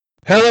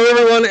Hello,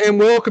 everyone, and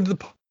welcome to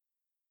the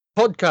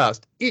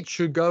podcast. It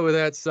should go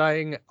without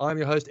saying, I'm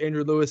your host,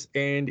 Andrew Lewis,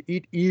 and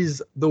it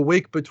is the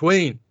week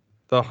between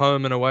the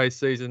home and away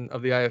season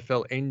of the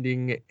AFL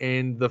ending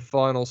and the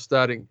final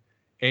starting.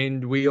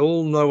 And we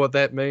all know what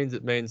that means.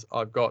 It means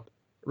I've got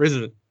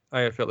resident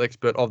AFL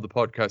expert of the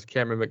podcast,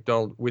 Cameron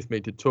McDonald, with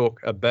me to talk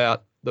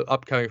about the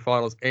upcoming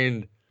finals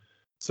and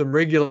some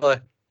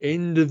regular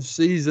end of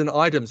season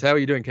items. How are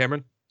you doing,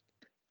 Cameron?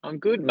 I'm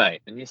good,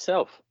 mate. And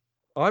yourself?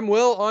 I'm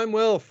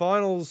well.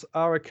 Finals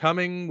are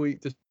coming.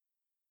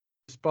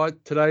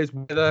 Despite today's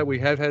weather, we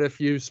have had a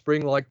few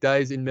spring-like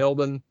days in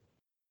Melbourne,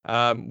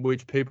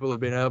 which people have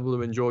been able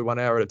to enjoy 1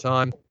 hour at a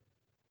time.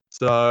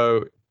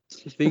 So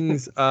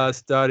things are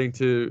starting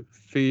to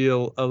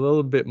feel a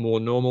little bit more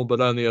normal, but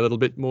only a little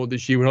bit more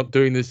this year. We're not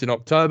doing this in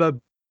October,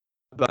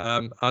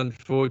 but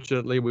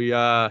unfortunately, we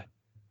are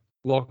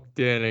locked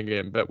down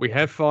again. But we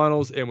have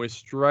finals, and we're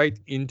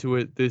straight into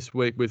it this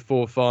week with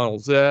 4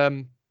 finals.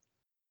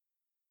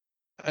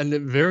 And a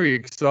very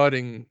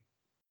exciting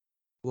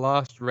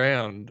last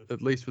round,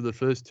 at least for the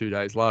first 2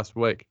 days last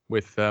week,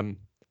 with the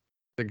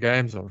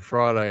games on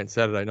Friday and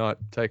Saturday night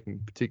taking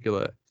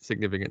particular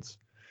significance.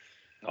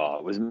 Oh,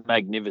 it was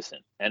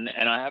magnificent. And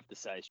I have to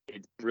say,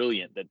 it's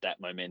brilliant that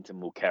momentum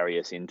will carry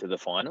us into the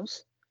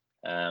finals.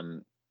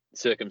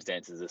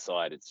 Circumstances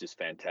aside, it's just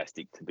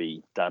fantastic to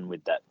be done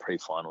with that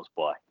pre-finals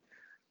bye.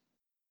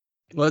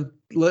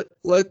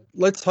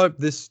 Let's hope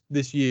this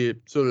year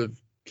sort of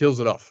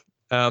kills it off.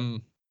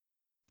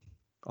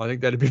 I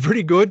think that'd be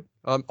pretty good.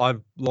 I've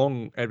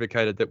long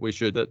advocated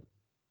that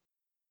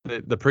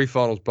the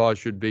pre-finals bye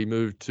should be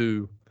moved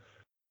to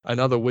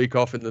another week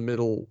off in the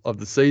middle of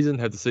the season.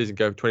 Have the season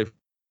go 24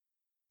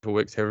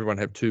 weeks. Have everyone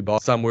have 2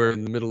 byes somewhere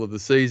in the middle of the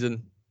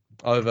season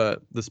over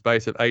the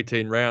space of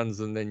 18 rounds,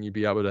 and then you'd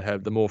be able to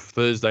have the more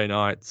Thursday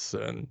nights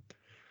and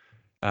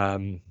a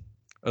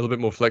little bit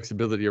more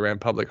flexibility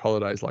around public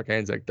holidays like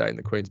Anzac Day and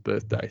the Queen's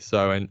birthday.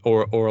 So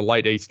or a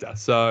late Easter.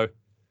 So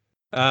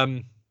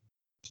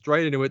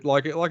straight into it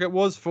like it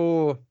was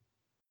for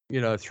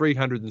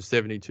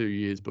 372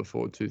 years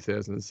before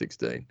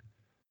 2016.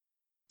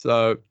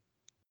 So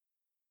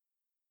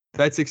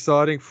that's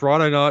exciting.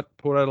 Friday night,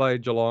 Port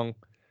Adelaide, Geelong,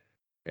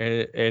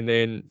 and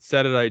then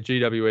Saturday,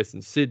 GWS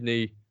and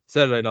Sydney.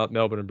 Saturday night,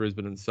 Melbourne and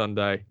Brisbane, and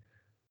Sunday.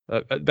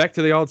 Back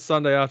to the old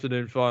Sunday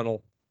afternoon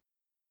final,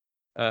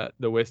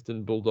 the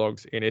Western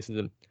Bulldogs in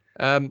Essendon.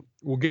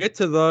 We'll get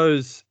to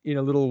those in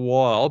a little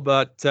while,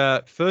 but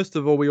first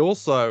of all, we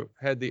also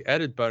had the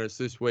added bonus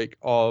this week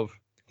of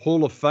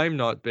Hall of Fame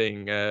night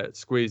being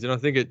squeezed, and I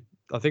think it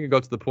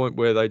got to the point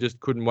where they just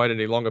couldn't wait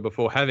any longer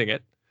before having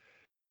it.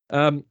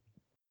 I'll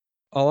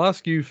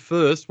ask you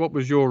first. What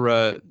was your?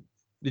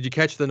 Did you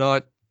catch the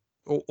night,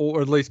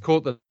 or at least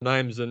caught the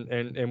names,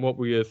 and what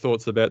were your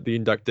thoughts about the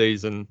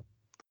inductees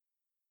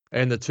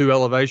and the 2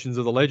 elevations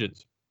of the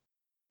legends?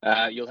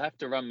 You'll have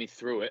to run me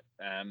through it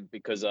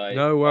because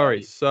No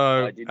worries.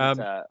 I didn't.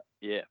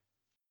 Yeah.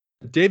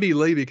 Debbie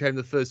Lee became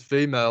the first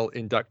female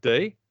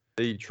inductee,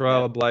 the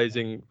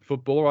trailblazing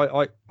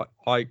footballer.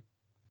 I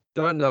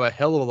don't know a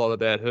hell of a lot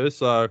about her,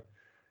 so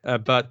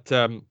but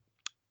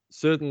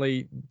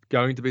certainly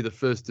going to be the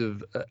first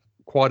of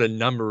quite a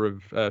number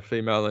of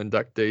female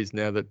inductees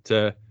now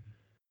that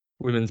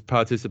women's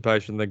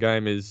participation in the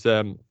game is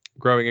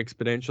growing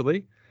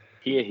exponentially.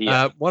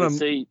 Here.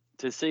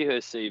 To see her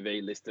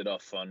CV listed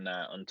off on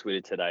Twitter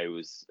today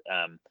was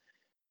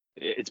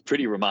it's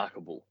pretty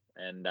remarkable.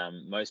 And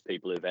most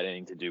people who've had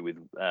anything to do with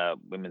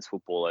women's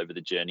football over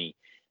the journey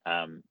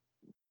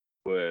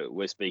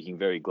were speaking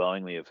very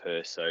glowingly of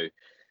her. So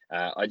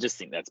I just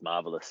think that's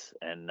marvelous.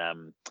 And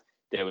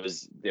there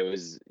was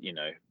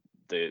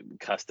the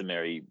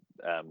customary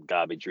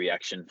garbage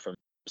reaction from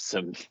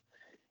some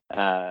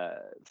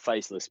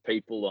faceless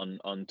people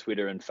on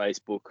Twitter and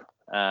Facebook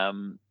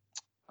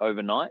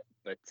overnight.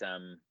 But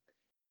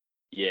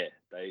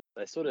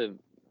they sort of,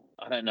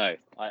 I don't know.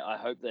 I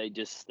hope they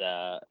just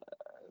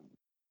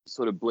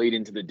sort of bleed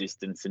into the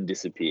distance and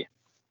disappear.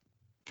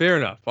 Fair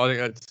enough. I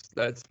think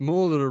that's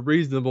more than a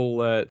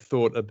reasonable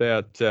thought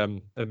about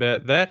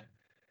that.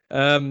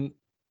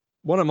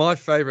 One of my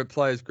favourite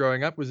players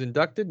growing up was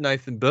inducted,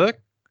 Nathan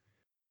Burke.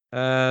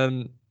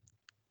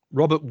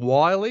 Robert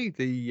Wiley,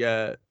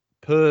 the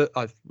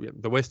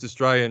West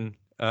Australian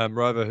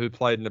rover who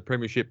played in the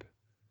premiership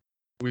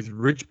with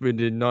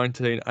Richmond in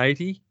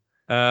 1980,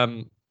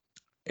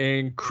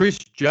 and Chris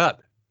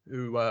Judd,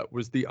 who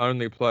was the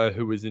only player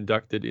who was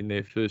inducted in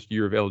their first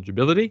year of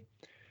eligibility.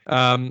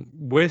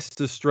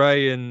 West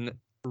Australian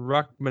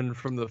ruckman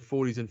from the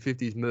 40s and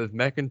 50s, Merv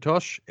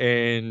McIntosh,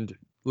 and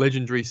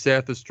legendary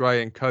South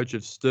Australian coach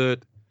of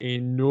Sturt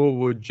in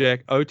Norwood,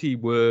 Jack Oatey,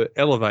 were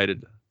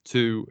elevated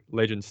to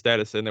legend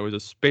status, and there was a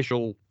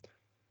special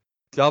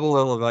double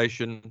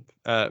elevation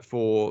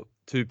for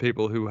 2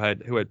 people who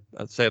had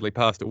sadly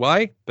passed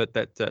away, but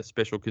that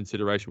special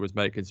consideration was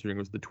made considering it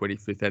was the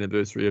 25th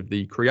anniversary of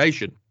the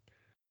creation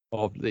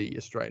of the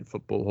Australian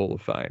Football Hall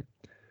of Fame.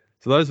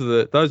 So those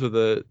were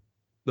the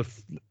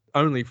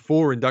only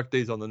 4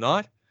 inductees on the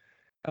night.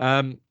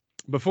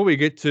 before we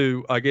get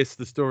to, I guess,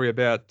 the story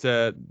about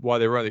why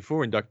there were only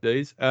 4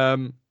 inductees,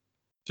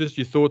 just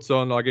your thoughts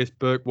on, I guess,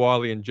 Burke,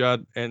 Wiley, and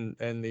Judd, and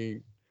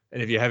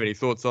if you have any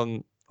thoughts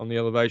on the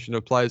elevation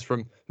of players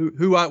from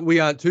who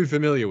aren't too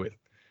familiar with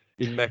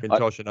in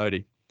McIntosh and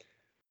Odie.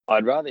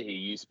 I'd rather hear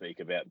you speak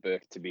about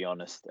Burke, to be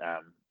honest.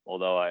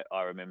 Although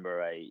I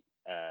remember a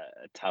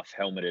tough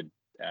helmeted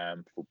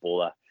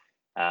footballer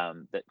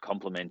that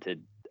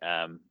complemented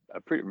a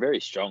very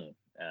strong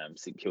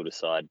St Kilda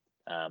side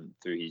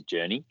through his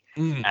journey.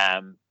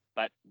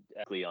 But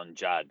actually on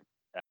Judd,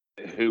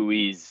 who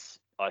is,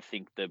 I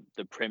think,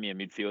 the premier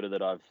midfielder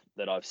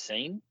that I've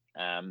seen,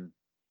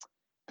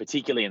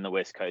 particularly in the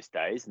West Coast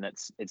days, and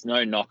it's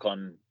no knock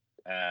on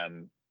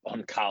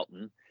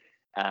Carlton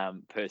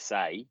per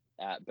se,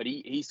 but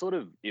he sort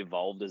of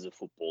evolved as a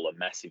footballer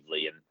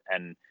massively,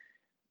 and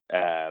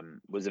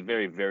was a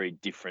very, very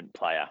different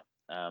player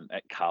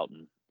at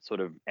Carlton. Sort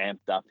of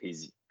amped up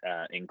his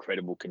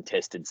incredible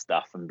contested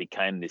stuff and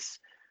became this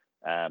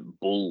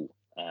bull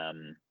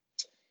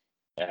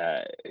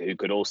who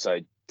could also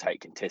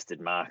take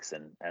contested marks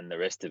and the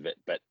rest of it.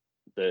 But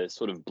the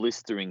sort of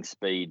blistering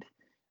speed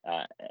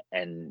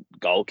and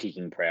goal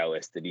kicking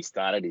prowess that he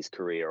started his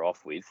career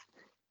off with,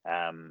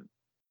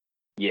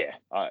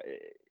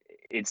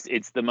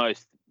 it's the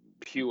most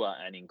pure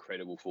and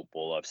incredible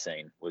football I've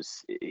seen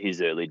was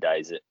his early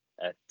days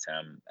at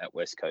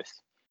West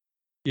Coast.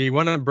 Yeah, he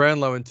won a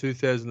Brownlow in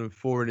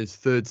 2004 in his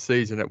 3rd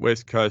season at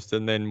West Coast,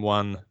 and then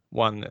won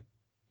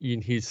in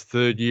his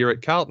 3rd year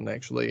at Carlton,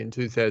 actually, in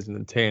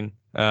 2010.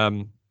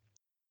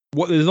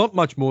 There's not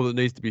much more that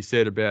needs to be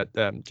said about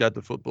Judd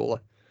the footballer.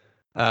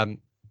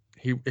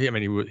 He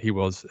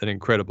was an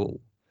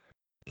incredible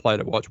player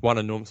to watch. Won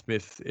a Norm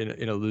Smith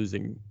in a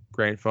losing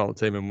grand final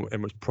team,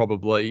 and was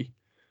probably,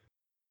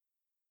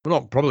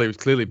 well, not probably, was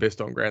clearly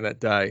best on ground that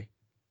day.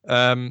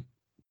 And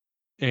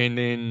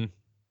then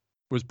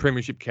was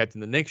premiership captain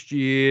the next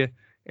year,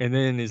 and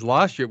then his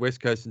last year at West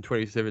Coast in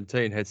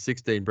 2017 had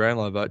 16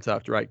 Brownlow votes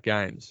after 8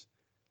 games.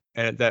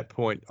 And at that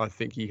point, I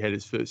think he had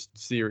his first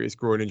serious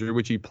groin injury,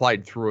 which he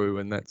played through,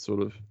 and that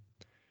sort of,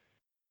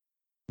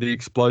 the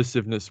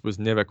explosiveness was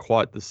never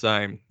quite the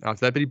same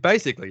after that. But he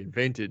basically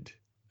invented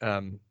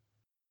the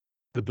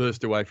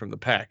burst away from the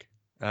pack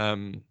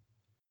in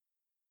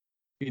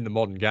the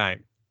modern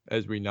game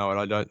as we know it.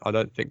 I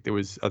don't think there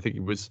was. I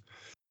think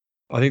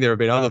there have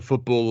been other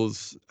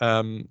footballers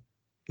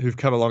who've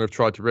come along, have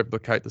tried to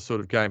replicate the sort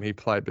of game he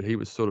played, but he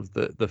was sort of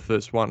the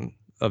first one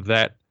of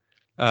that.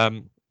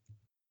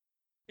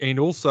 And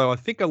also, I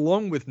think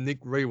along with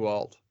Nick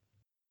Riewoldt,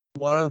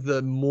 one of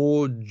the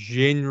more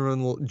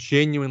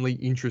genuinely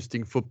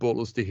interesting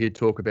footballers to hear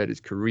talk about his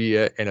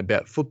career and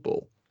about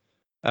football.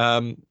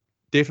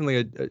 Definitely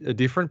a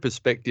different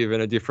perspective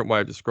and a different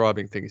way of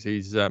describing things.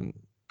 His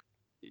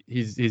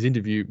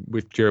interview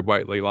with Gerard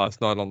Whateley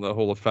last night on the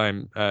Hall of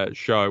Fame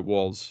show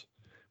was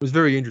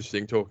very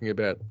interesting, talking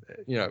about,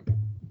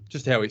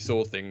 just how he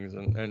saw things,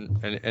 and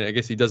I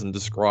guess he doesn't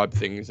describe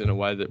things in a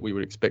way that we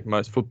would expect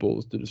most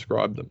footballers to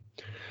describe them.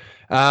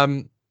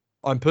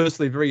 I'm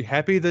personally very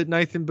happy that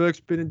Nathan Burke's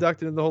been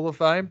inducted in the Hall of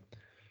Fame.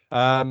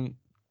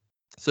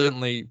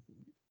 Certainly,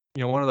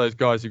 one of those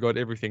guys who got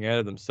everything out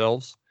of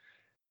themselves.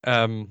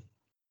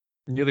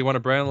 Nearly won a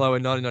Brownlow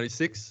in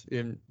 1996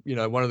 in,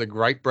 one of the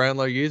great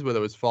Brownlow years where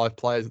there was 5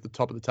 players at the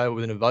top of the table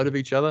within a vote of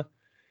each other.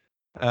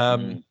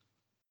 And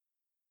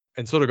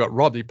sort of got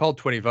robbed. He polled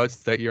 20 votes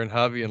that year, and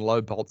Harvey and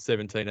Loeb polled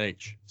 17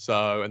 each.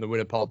 So, and the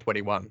winner polled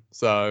 21.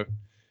 So,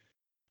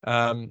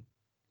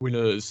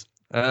 winners.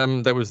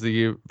 That was the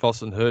year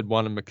Voss and Hurd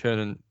won, and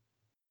McKernan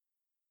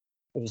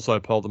also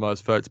polled the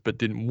most votes but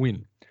didn't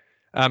win.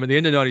 At the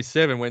end of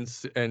 97, when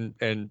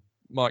and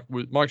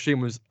Mike Sheen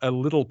was a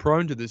little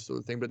prone to this sort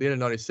of thing, but at the end of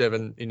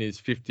 97, in his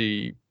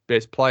 50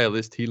 best player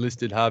list, he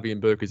listed Harvey and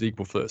Burke as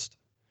equal first,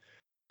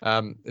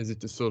 as if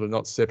to sort of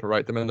not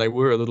separate them, and they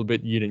were a little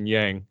bit yin and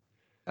yang.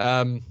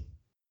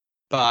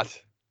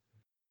 But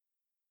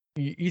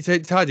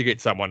it's hard to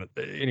get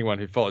anyone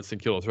who followed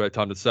St Kilda throughout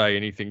time to say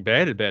anything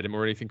bad about him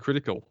or anything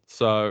critical.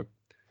 So,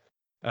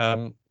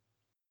 a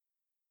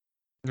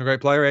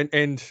great player,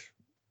 and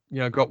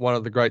got one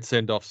of the great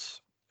send-offs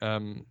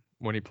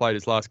when he played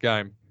his last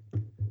game.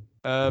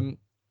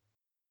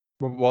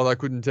 While I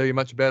couldn't tell you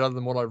much about other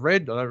than what I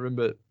read, I don't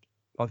remember.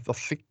 I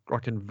think I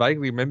can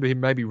vaguely remember him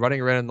maybe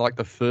running around in like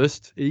the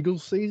first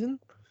Eagles season.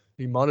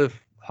 He might have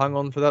hung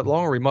on for that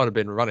long, or he might have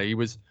been a runner. He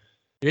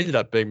ended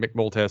up being Mick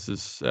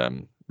Malthouse's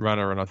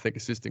runner and I think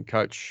assistant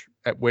coach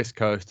at West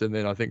Coast, and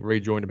then I think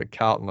rejoined him at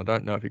Carlton. I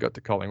don't know if he got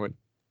to Collingwood.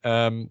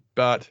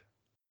 But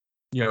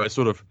it's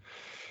sort of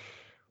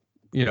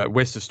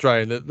West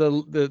Australian,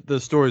 the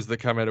stories that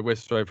come out of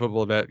West Australian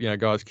football about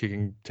guys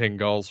kicking 10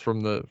 goals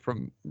from the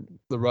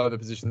rover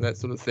position, that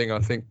sort of thing. I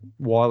think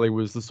Wiley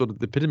was the sort of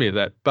the epitome of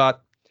that.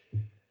 But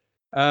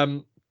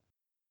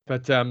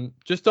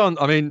just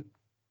on,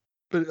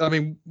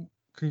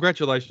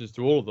 congratulations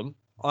to all of them.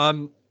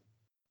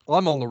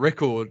 I'm on the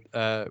record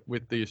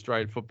with the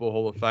Australian Football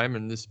Hall of Fame,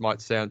 and this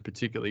might sound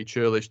particularly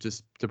churlish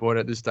to point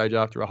out at this stage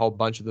after a whole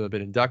bunch of them have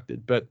been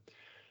inducted, but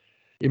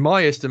in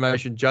my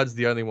estimation, Judd's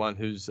the only one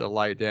who's a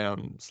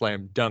lay-down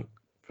slam dunk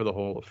for the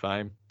Hall of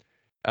Fame.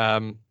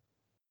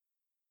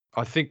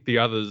 I think the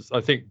others,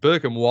 I think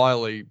Burke and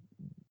Wiley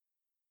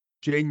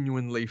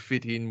genuinely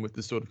fit in with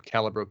the sort of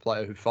caliber of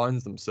player who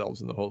finds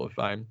themselves in the Hall of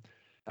Fame.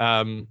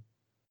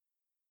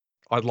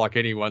 I'd like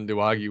anyone to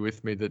argue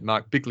with me that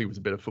Mark Bickley was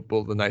a better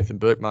footballer than Nathan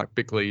Burke. Mark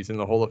Bickley is in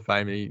the Hall of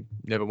Fame. He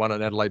never won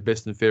an Adelaide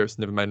Best and Fairest,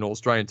 never made an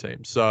All-Australian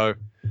team. So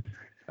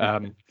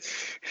Burke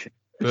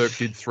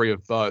did 3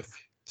 of both.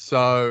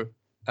 So,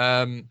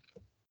 you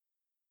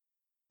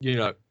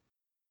know,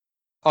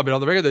 I've been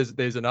on the record.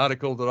 There's an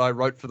article that I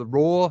wrote for the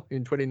Raw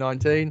in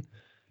 2019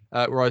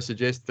 where I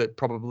suggest that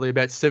probably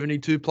about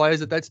 72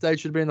 players at that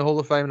stage should be in the Hall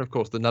of Fame. And of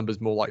course, the number's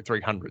more like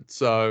 300.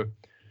 So,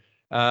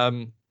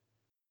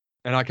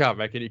 and I can't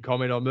make any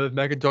comment on Merv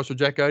McIntosh or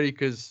Jack Oatey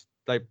because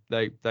they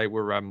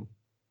were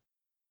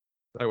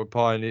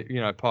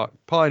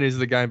pioneers of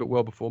the game, but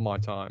well before my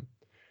time.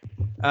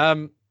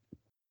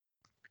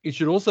 It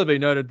should also be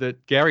noted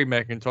that Gary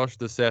McIntosh,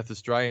 the South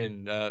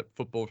Australian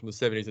footballer from the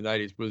 70s and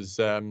 80s, was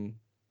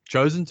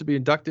chosen to be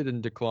inducted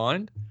and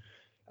declined.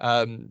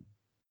 I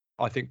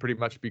think pretty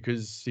much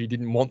because he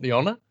didn't want the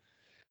honour.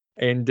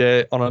 And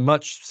on a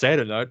much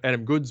sadder note,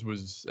 Adam Goodes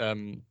was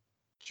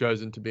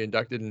chosen to be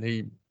inducted, and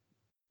he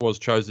was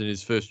chosen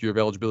his first year of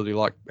eligibility,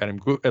 like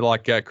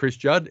Chris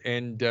Judd,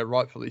 and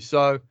rightfully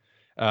so.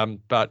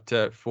 But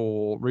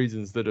for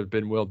reasons that have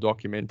been well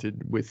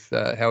documented with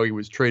how he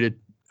was treated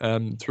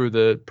through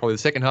probably the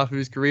second half of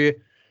his career,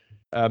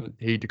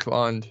 he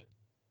declined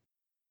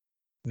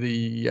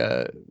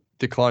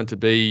to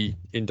be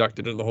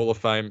inducted into the Hall of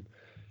Fame.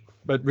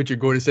 But Richard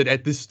Gordon said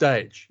at this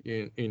stage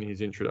in his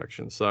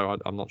introduction. So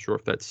I'm not sure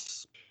if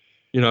that's,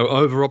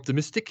 over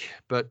optimistic,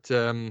 but,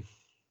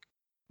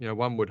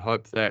 one would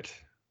hope that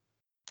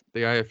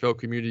the AFL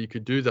community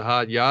could do the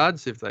hard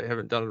yards if they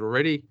haven't done it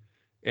already.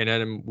 And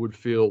Adam would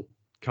feel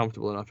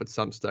comfortable enough at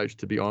some stage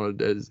to be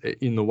honoured as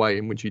in the way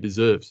in which he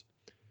deserves.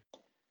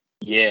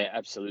 Yeah,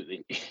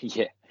 absolutely.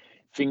 Yeah.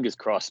 Fingers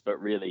crossed,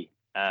 but really,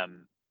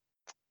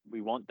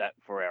 we want that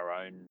for our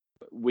own.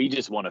 We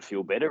just want to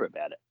feel better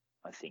about it,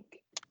 I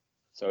think.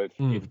 So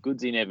if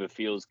Goodsy never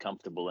feels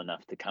comfortable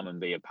enough to come and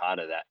be a part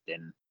of that,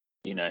 then,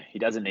 he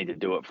doesn't need to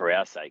do it for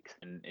our sake.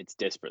 And it's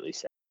desperately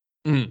sad.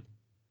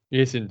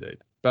 Yes, indeed.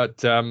 But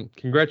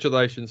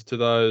congratulations to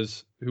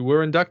those who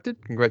were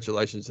inducted.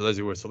 Congratulations to those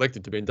who were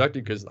selected to be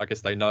inducted, because I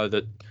guess they know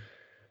that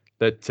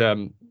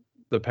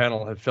the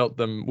panel have felt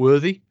them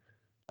worthy.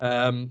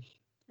 And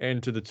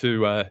to the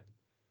two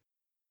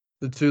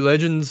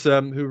legends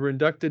who were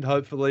inducted,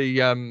 hopefully,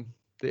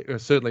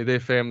 certainly their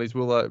families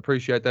will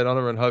appreciate that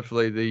honour, and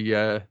hopefully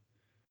the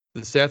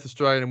South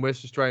Australian and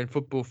West Australian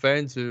football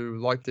fans who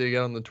like to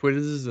get on the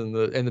Twitters and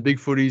the big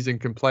footies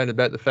and complain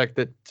about the fact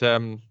that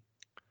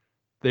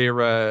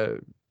their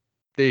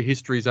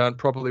histories aren't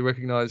properly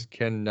recognised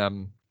can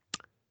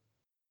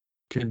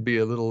be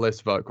a little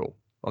less vocal.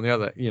 On the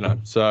other,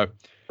 so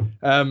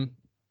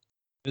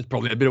there's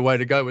probably a bit of way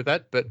to go with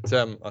that, but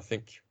I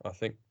think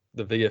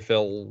the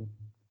VFL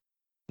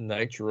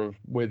nature of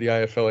where the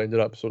AFL ended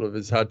up sort of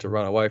is hard to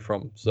run away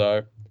from.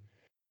 So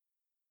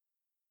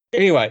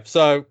anyway,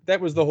 so that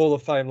was the Hall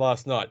of Fame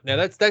last night. Now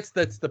that's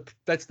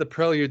the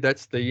prelude,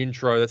 that's the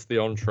intro, that's the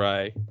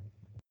entree.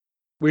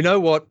 We know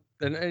what,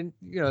 and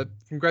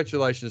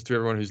congratulations to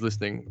everyone who's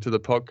listening to the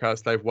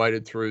podcast. They've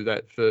waited through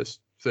that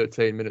first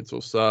 13 minutes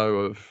or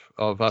so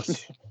of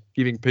us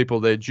giving people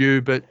their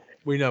due, but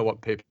we know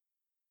what people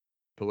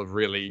have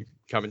really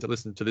come in to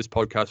listen to this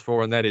podcast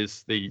for, and that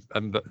is the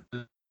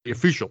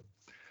official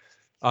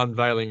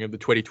unveiling of the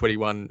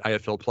 2021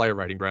 AFL Player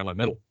Rating Brownlow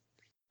Medal.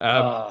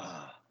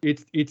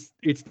 It's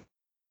the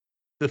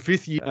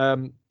 5th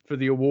year for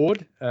the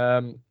award.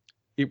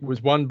 It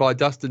was won by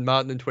Dustin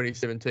Martin in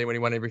 2017 when he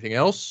won everything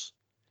else.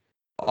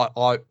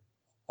 I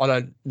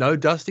don't know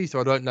Dusty, so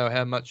I don't know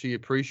how much he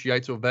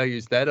appreciates or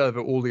values that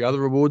over all the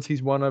other awards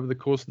he's won over the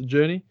course of the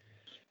journey.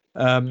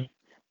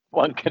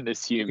 One can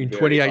assume in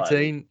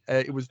 2018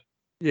 it was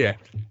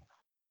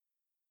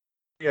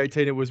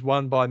 2018 it was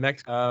won by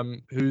Max,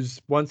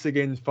 who's once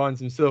again finds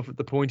himself at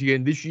the pointy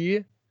end this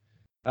year,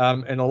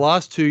 and the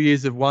last 2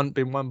 years have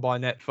been won by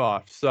Nat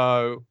Fyfe.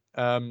 So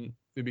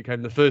he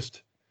became the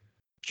first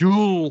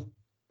dual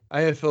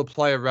AFL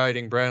Player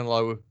Rating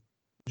Brownlow,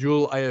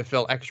 dual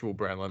AFL actual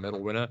Brownlow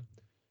medal winner.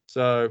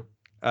 So,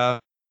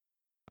 but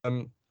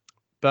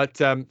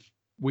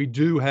we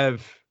do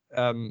have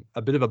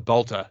a bit of a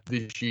bolter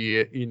this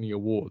year in the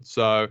awards.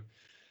 So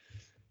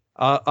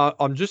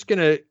I'm just going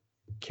to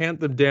count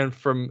them down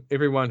from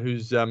everyone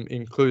who's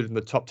included in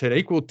the top 10.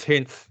 Equal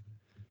 10th,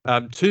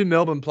 2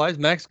 Melbourne players,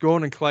 Max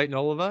Gawn and Clayton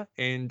Oliver,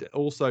 and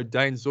also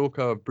Dane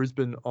Zorko of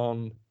Brisbane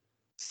on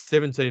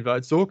 17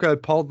 votes.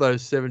 Zorko polled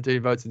those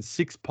 17 votes in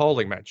 6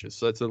 polling matches,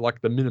 so that's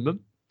like the minimum.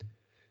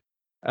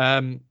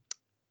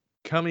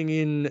 Coming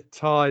in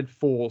tied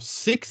for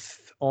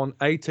 6th on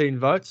 18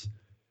 votes,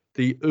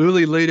 the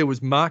early leader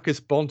was Marcus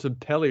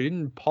Bontempelli. He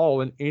didn't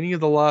poll in any of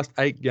the last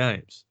 8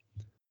 games.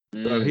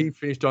 So he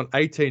finished on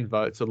 18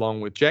 votes, along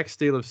with Jack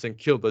Steele of St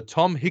Kilda,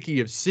 Tom Hickey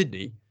of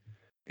Sydney,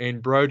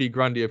 and Brodie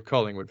Grundy of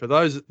Collingwood. For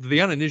the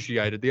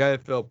uninitiated, the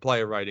AFL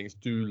player ratings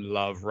do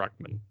love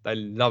ruckman. They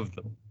love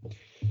them.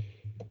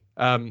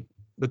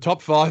 The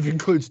top 5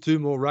 includes 2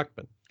 more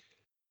ruckmen.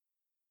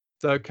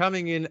 So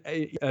coming in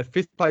a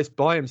 5th place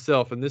by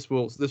himself, and this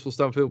will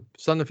stun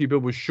a few people,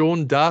 was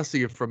Sean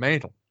Darcy of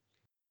Fremantle.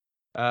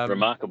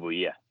 Remarkable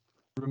year.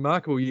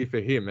 Remarkable year for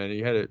him, and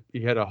he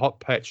had a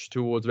hot patch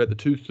towards about the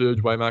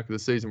 2/3 way mark of the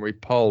season where he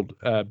polled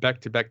back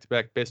to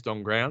back best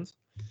on grounds.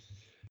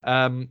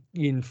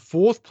 In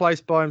 4th place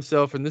by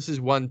himself, and this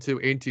is one to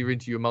enter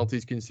into your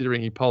multis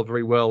considering he polled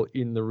very well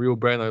in the real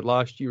Brownlow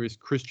last year, is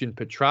Christian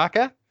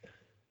Petrarca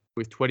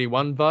with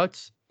 21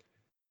 votes.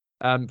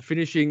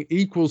 Finishing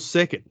equal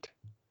 2nd.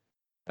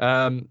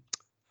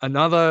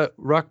 Another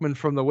ruckman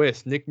from the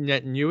West, Nick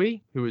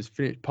Naitanui, who has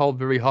polled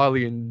very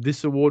highly in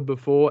this award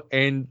before,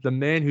 and the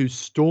man who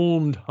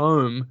stormed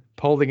home,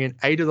 polling in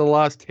 8 of the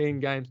last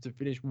 10 games to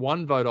finish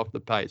 1 vote off the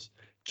pace,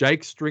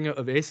 Jake Stringer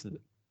of Essendon.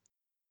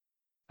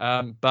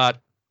 We're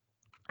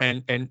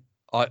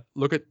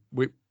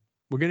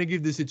going to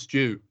give this its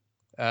due.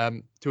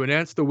 To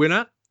announce the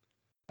winner,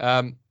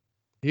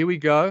 here we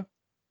go.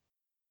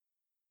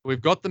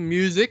 We've got the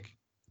music.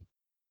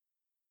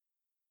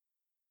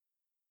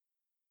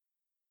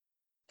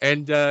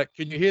 And can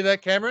you hear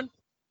that, Cameron?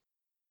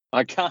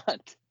 I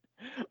can't.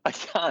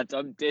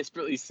 I'm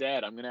desperately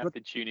sad. I'm going to have to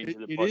tune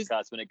into the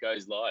podcast when it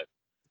goes live.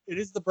 It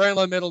is the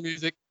Brownlow medal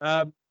music.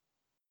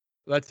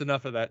 That's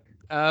enough of that.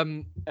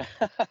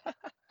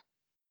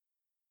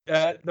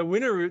 The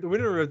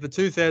winner of the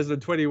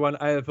 2021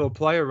 AFL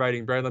player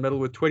rating Brownlow medal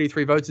with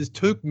 23 votes is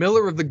Touk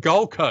Miller of the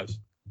Gold Coast.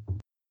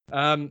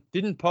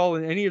 Didn't poll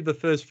in any of the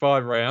first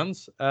 5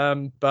 rounds,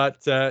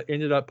 but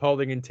ended up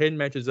polling in 10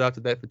 matches after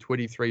that for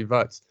 23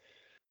 votes.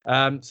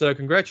 So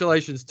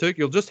congratulations, Touk.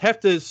 You'll just have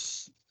to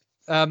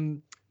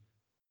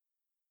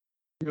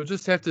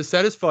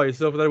satisfy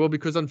yourself with that, well,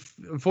 because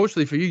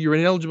unfortunately for you, you're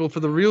ineligible for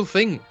the real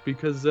thing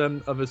because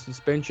of a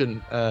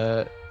suspension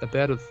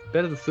about a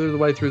 1/3 of the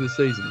way through the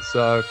season.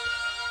 So,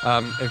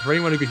 and for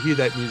anyone who could hear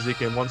that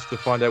music and wants to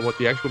find out what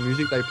the actual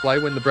music they play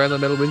when the Brownlow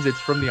medal wins, it's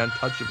from the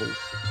Untouchables.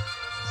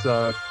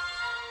 So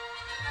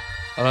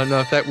I don't know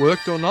if that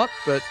worked or not,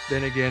 but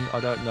then again, I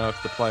don't know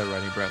if the player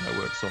rating Brownlow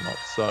works or not.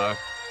 So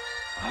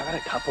I've got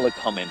a couple of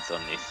comments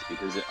on this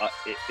because it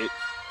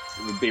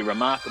would be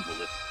remarkable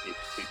if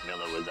Touk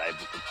Miller was able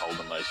to poll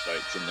the most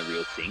votes in the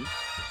real thing.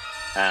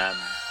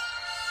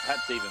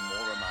 Perhaps even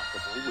more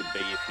remarkable would be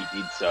if he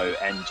did so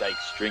and Jake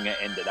Stringer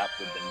ended up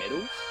with the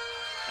medal.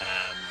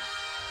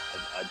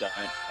 I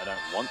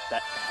don't want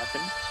that to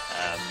happen.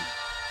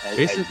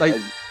 His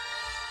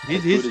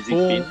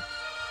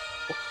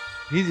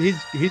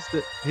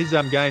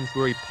games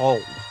where he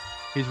polled,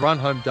 his run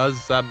home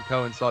does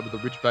coincide with the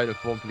Rich Bader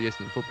form for the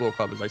Essendon Football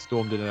Club as they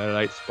stormed in at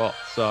 8th spot.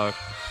 So,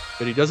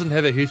 but he doesn't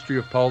have a history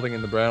of polling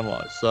in the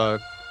Brownlow. So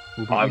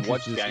we'll be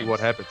interested to see what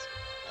happens.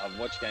 I've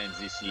watched games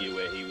this year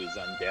where he was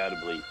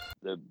undoubtedly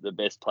the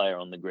best player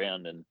on the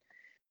ground,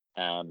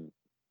 and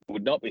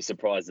would not be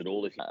surprised at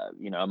all if a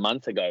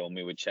month ago when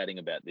we were chatting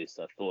about this,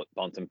 I thought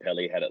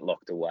Bontempelli had it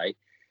locked away.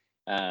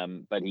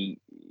 But he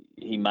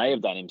may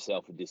have done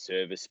himself a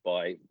disservice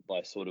by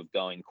sort of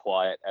going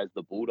quiet as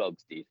the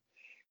Bulldogs did.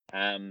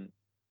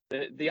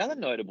 The other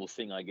notable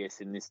thing, I guess,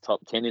 in this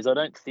top 10 is I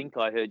don't think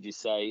I heard you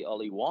say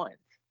Ollie Wines.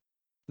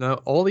 No,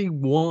 Ollie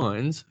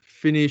Wines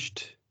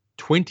finished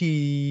tied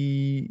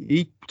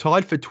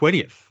for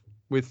 20th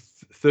with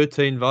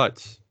 13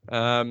 votes. He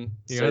so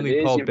only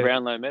there's polled your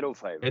Brownlow medal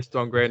favourite. Best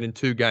on ground in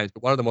 2 games,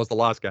 but one of them was the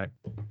last game.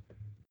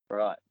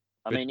 Right.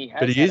 He has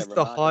had a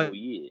remarkable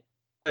year.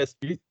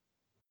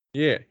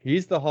 Yeah,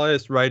 he's the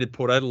highest rated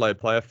Port Adelaide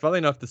player. Funnily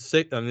enough,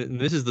 and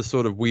this is the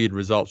sort of weird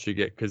results you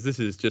get because this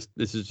is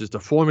just a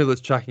formula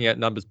that's chucking out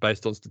numbers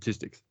based on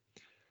statistics.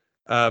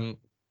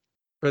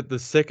 But the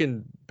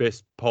second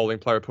best polling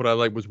player at Port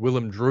Adelaide was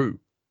Willem Drew.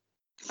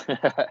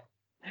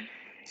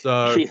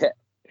 So yeah,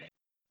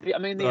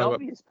 the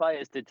obvious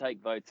players to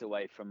take votes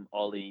away from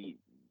Ollie,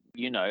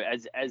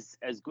 as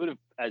good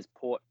as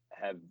Port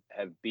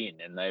have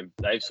been, and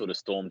they've sort of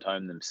stormed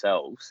home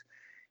themselves.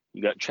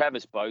 You got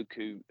Travis Boak,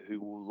 who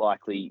will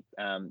likely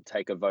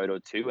take a vote or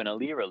two, and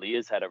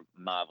Aliir's had a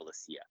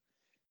marvelous year,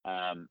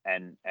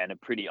 and a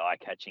pretty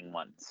eye-catching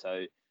one.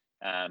 So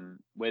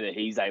whether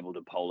he's able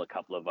to poll a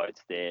couple of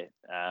votes there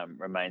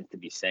remains to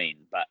be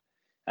seen. But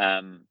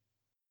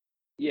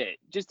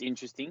just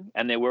interesting.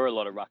 And there were a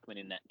lot of ruckmen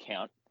in that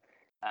count.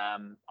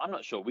 I'm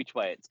not sure which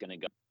way it's going to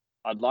go.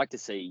 I'd like to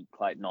see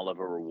Clayton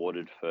Oliver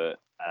rewarded for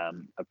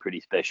a pretty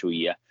special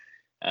year.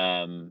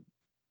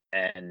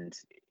 And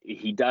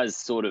he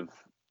does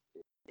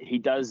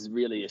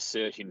really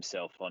assert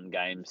himself on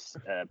games,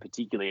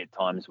 particularly at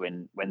times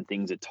when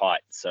things are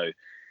tight. So,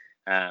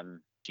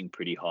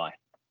 pretty high.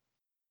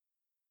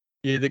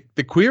 Yeah,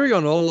 the query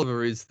on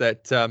Oliver is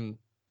that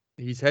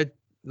he's had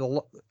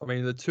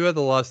the 2 of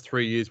the last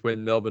 3 years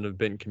when Melbourne have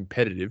been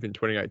competitive in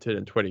 2018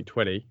 and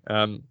 2020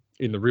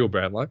 in the real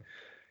Brownlow,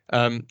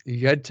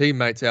 he had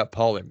teammates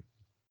outpoll him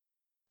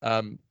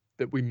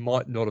that we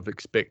might not have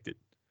expected.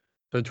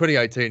 So in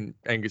 2018,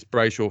 Angus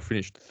Brayshaw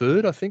finished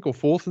third, I think, or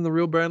fourth in the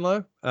real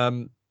Brownlow.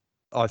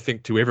 I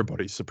think to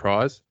everybody's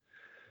surprise.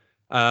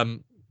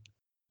 And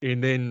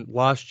then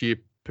last year,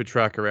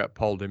 Petrarca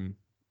outpolled him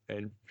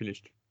and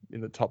finished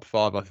in the top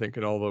 5, I think,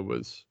 and Oliver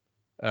was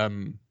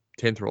 10th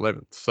or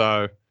 11th.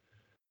 So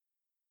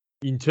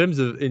in terms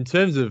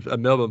of a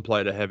Melbourne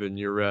player to have in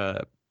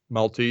your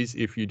multis,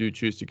 if you do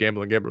choose to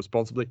gamble and gamble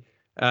responsibly,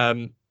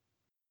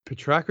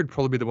 Petrarca would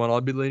probably be the one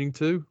I'd be leaning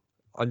to.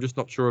 I'm just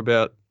not sure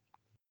about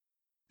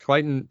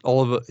Clayton.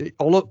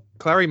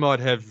 Clary might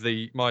have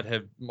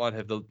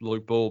the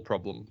Luke Ball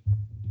problem.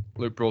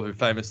 Luke Ball, who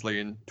famously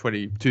in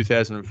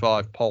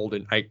 2005 polled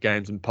in 8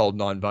 games and polled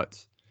 9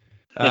 votes.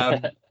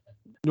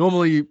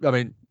 Normally, I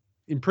mean,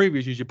 in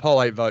previous years, you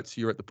poll 8 votes,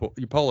 you're at the point.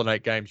 You poll in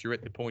 8 games, you're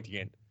at the pointy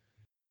end.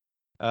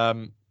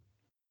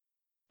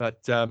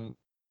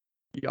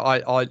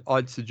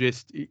 I'd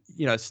suggest,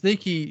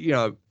 sneaky,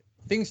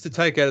 things to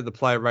take out of the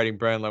player rating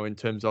Brownlow in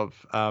terms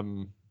of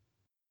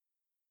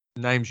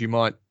names you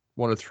might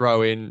want to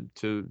throw in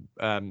to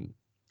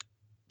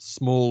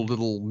small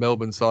little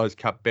Melbourne-sized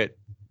cup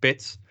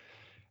bets.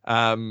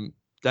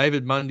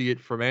 David Mundy at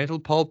Fremantle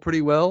polled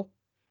pretty well.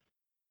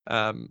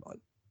 I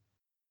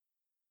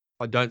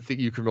don't think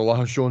you can rely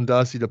on Sean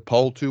Darcy to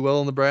poll too well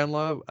on the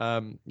Brownlow.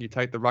 You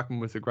take the ruckman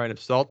with a grain of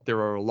salt. There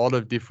are a lot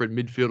of different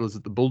midfielders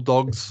at the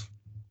Bulldogs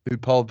who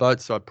poll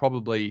votes, so I'd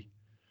probably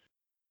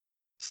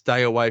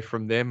stay away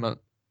from them a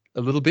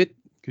little bit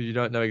because you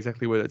don't know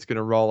exactly where it's going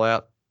to roll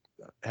out.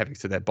 Having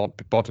said that,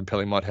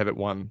 Bontempelli might have it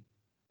won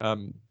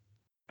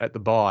at the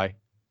bye.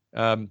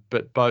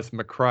 But both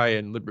McRae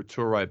and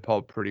Liberatore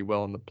polled pretty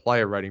well on the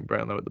player rating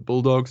Brownlow at the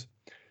Bulldogs.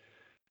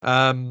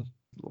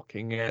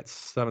 Looking at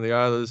some of the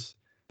others,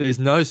 there's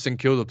no St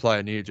Kilda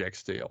player near Jack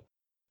Steele.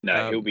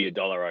 No, he'll be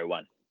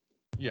 $1.01.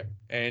 Yeah,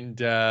 and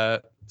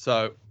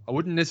so I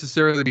wouldn't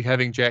necessarily be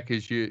having Jack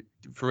as you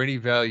for any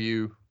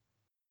value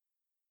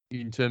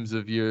in terms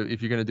of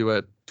if you're going to do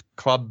a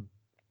club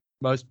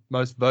most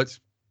votes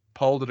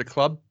polled at a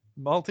club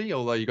multi,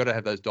 although you've got to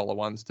have those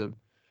 $1 to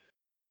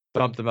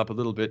bump them up a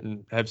little bit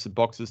and have some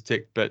boxes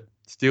ticked, but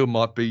still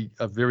might be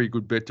a very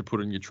good bet to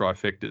put in your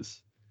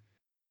trifectas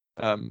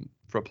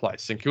for a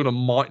place. St Kilda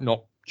might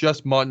not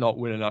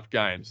win enough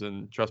games,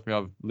 and trust me,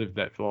 I've lived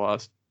that for the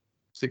last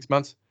 6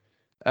 months.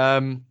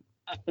 And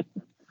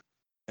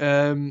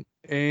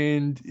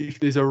if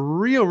there's a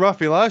real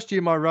roughie, last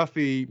year my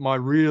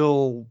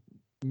real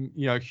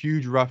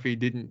huge roughie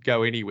didn't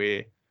go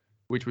anywhere,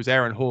 which was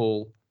Aaron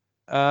Hall.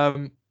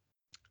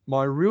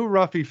 My real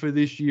roughie for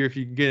this year, if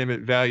you can get him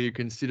at value,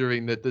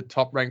 considering that the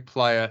top ranked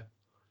player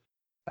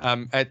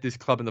at this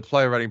club in the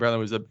player rating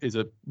Brownlow is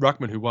a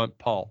ruckman who won't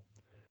poll.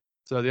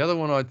 So the other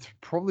one I'd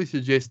probably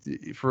suggest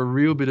for a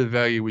real bit of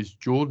value is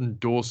Jordan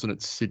Dawson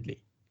at Sydney.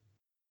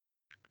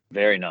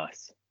 Very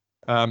nice.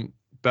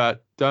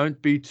 But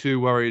don't be too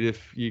worried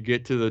if you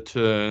get to the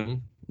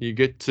turn. You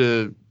get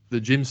to the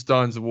Jim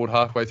Stones Award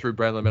halfway through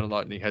Brownlow Medal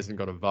Night and he hasn't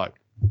got a vote.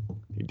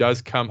 He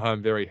does come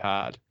home very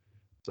hard.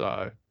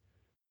 So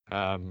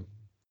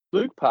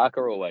Luke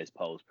Parker always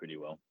polls pretty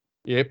well.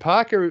 Yeah,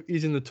 Parker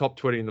is in the top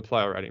 20 in the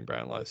player rating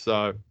Brownlow.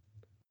 So,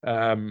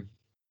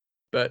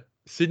 but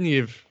Sydney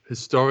have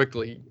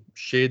historically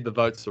shared the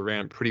votes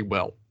around pretty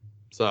well.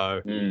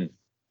 So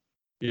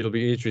it'll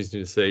be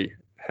interesting to see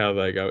how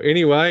they go.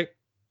 Anyway,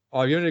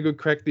 I've given it a good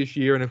crack this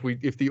year, and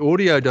if the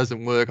audio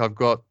doesn't work, I've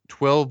got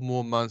 12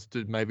 more months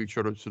to maybe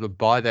try to sort of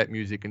buy that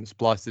music and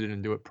splice it in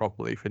and do it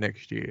properly for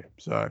next year.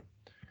 So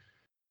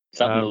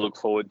something to look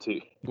forward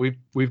to.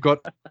 We've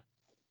got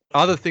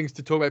other things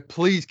to talk about.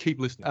 Please keep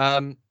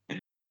listening.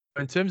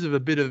 In terms of a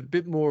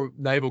bit more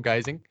navel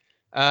gazing,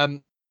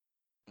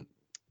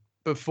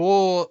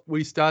 before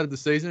we started the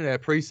season, our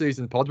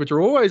preseason pods, which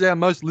are always our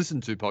most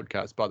listened to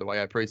podcasts, by the way,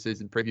 our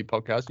preseason preview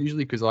podcasts,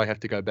 usually because I have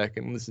to go back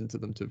and listen to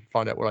them to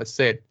find out what I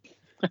said.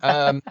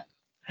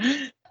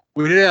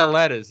 We did our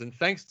ladders, and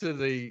thanks to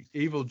the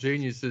evil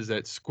geniuses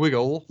at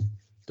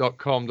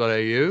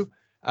squiggle.com.au,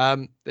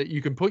 that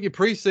you can put your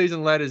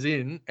preseason ladders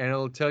in, and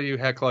it'll tell you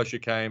how close you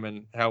came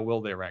and how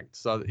well they're ranked.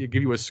 So it'll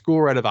give you a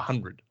score out of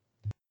 100.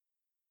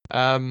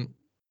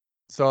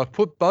 So I've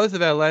put both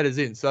of our ladders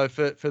in. So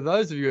for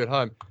those of you at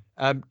home,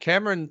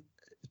 Cameron's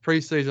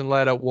preseason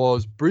ladder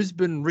was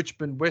Brisbane,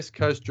 Richmond, West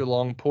Coast,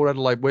 Geelong, Port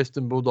Adelaide,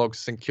 Western Bulldogs,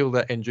 St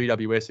Kilda, and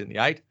GWS in the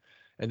 8.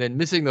 And then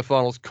missing the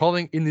finals,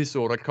 in this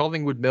order,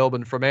 Collingwood,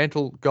 Melbourne,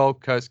 Fremantle,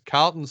 Gold Coast,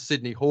 Carlton,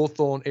 Sydney,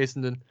 Hawthorn,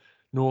 Essendon,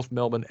 North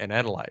Melbourne, and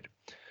Adelaide.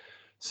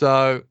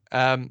 So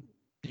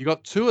you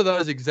got 2 of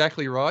those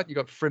exactly right. You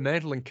got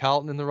Fremantle and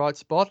Carlton in the right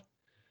spot.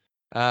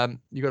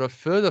 You got a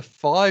further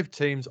 5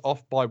 teams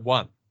off by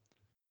 1.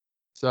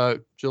 So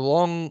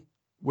Geelong,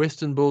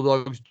 Western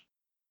Bulldogs,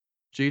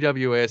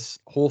 GWS,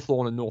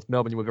 Hawthorn, and North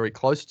Melbourne you were very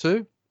close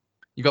to.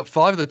 You got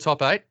 5 of the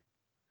top 8,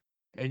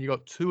 and you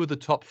got 2 of the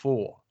top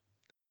 4.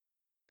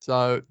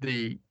 So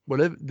the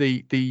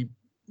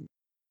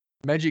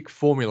magic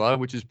formula,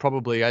 which is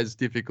probably as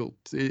difficult,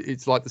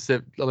 it's like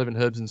the 11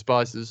 herbs and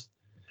spices,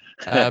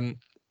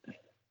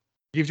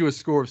 gives you a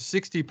score of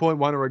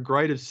 60.1 or a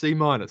grade of C-.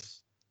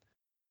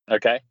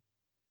 Okay.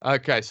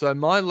 Okay, so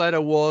my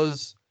ladder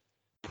was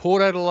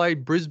Port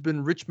Adelaide,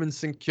 Brisbane, Richmond,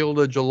 St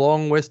Kilda,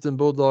 Geelong, Western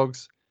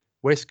Bulldogs,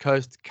 West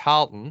Coast,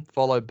 Carlton,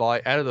 followed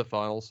by, out of the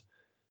finals,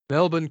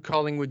 Melbourne,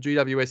 Collingwood,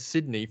 GWS,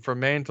 Sydney,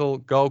 Fremantle,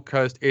 Gold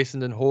Coast,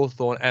 Essendon,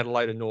 Hawthorn,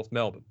 Adelaide, and North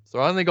Melbourne. So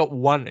I only got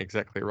one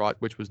exactly right,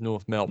 which was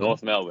North Melbourne.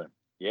 North Melbourne,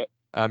 yep.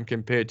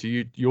 Compared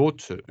to your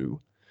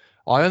two.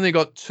 I only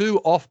got 2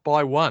 off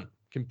by 1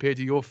 compared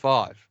to your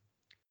 5.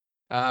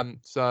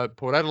 So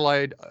Port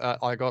Adelaide,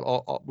 I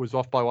was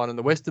off by 1, and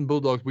the Western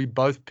Bulldogs we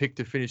both picked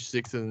to finish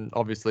 6th, and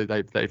obviously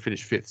they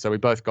finished 5th, so we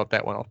both got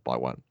that one off by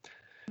 1.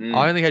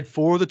 I only had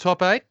 4 of the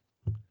top 8,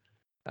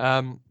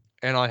 and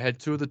I had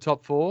 2 of the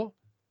top 4.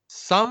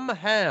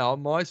 Somehow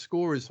my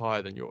score is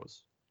higher than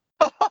yours.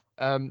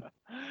 I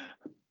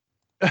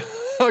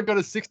got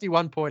a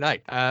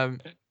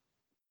 61.8.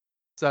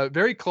 So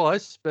very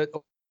close, but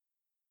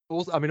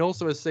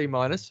also a C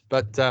minus.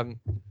 But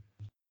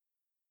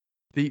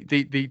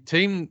the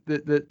team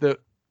the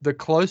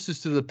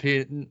closest to the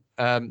pin,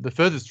 the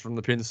furthest from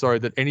the pin,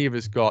 that any of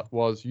us got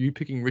was you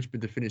picking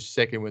Richmond to finish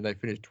 2nd when they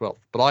finished 12th,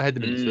 but I had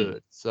them in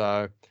 3rd.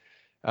 So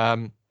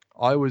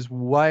I was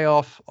way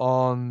off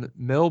on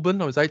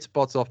Melbourne. I was 8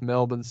 spots off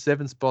Melbourne,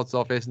 7 spots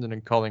off Essendon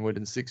and Collingwood,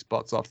 and 6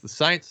 spots off the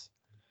Saints.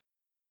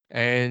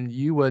 And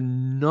you were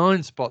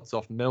 9 spots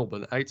off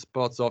Melbourne, 8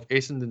 spots off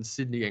Essendon,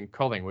 Sydney, and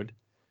Collingwood.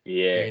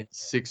 Yeah. And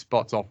 6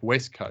 spots off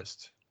West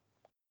Coast.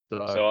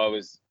 So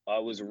I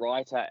was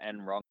righter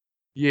and wrong.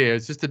 Yeah,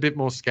 it's just a bit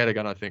more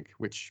scattergun, I think,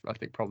 which I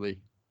think probably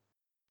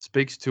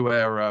speaks to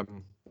our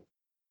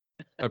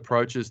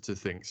approaches to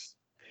things.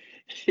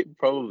 It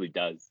probably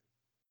does.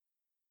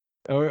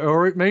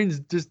 Or it means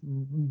just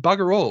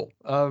bugger all.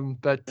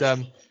 But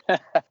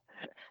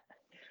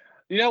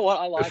you know what?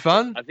 I like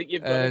fun. I think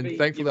you've got to be.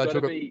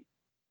 Thankfully,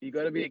 You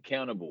got to be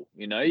accountable.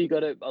 You know, you got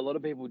to. A lot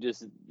of people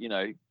just,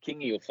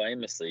 Kingy will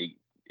famously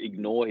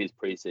ignore his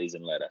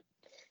preseason letter.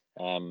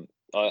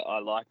 I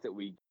like that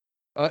we.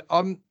 I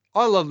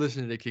love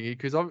listening to Kingy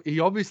because he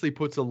obviously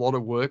puts a lot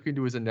of work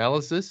into his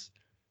analysis.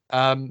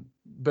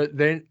 But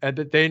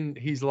then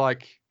he's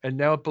like, and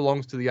now it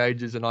belongs to the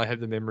ages, and I have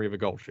the memory of a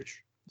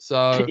goldfish.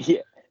 So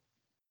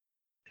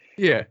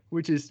yeah,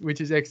 which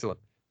is excellent.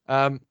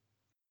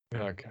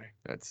 Okay,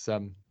 that's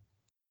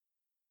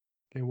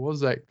there was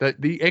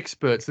the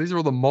experts. These are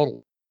all the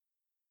models.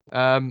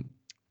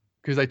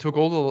 Because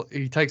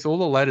he takes all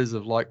the letters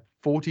of like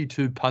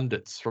 42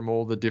 pundits from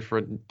all the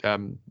different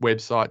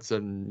websites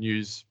and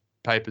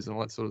newspapers and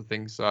all that sort of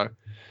thing. So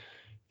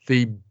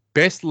the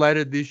best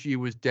ladder this year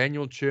was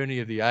Daniel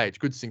Cherney of The Age.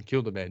 Good St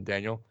Kilda man,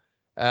 Daniel.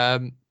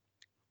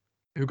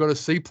 Who got a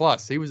C+.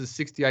 He was a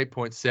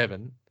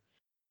 68.7.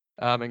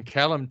 And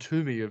Callum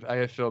Toomey of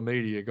AFL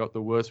Media got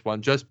the worst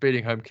one, just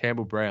beating home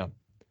Campbell Brown.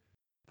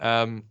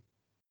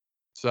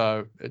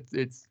 So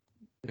it's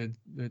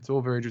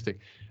all very interesting.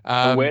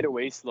 Where do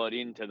we slot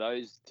into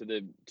those to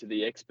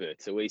the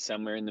experts? Are we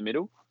somewhere in the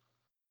middle?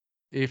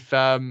 If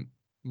my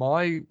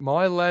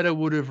ladder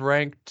would have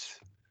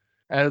ranked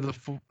out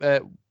of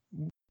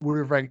would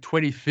have ranked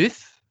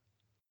 25th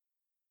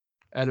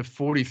out of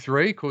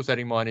 43, of course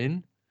adding mine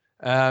in,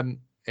 and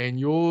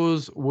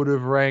yours would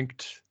have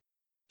ranked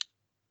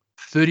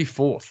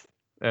 34th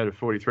out of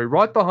 43,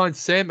 right behind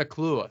Sam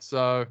McClure.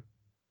 So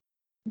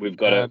we've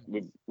got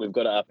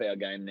to up our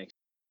game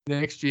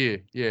next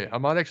year. Yeah, I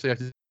might actually have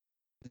to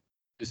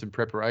do some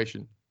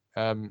preparation.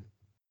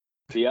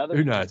 The other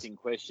interesting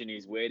question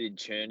is, where did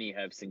Cherney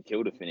have St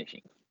Kilda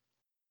finishing?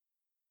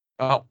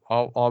 Oh,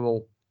 I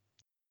will.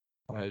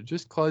 I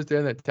just closed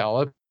down that tab. I'll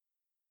open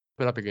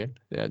it up again.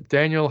 Yeah,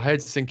 Daniel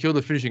had St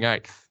Kilda finishing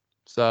 8th,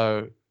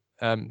 so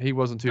he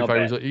wasn't too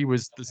far. He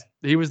was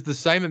the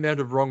same amount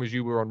of wrong as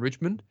you were on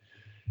Richmond,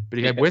 but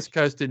he had West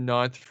Coast in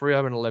 9th,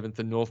 Freo in 11th,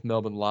 and North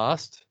Melbourne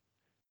last.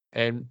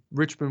 And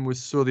Richmond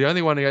was sort of the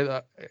only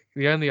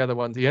other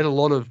ones. He had a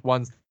lot of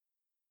ones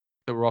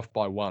that were off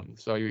by 1,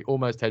 so he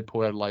almost had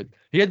Port Adelaide.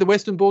 He had the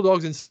Western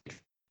Bulldogs in 6th.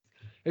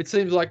 It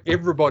seems like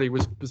everybody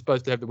was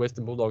supposed to have the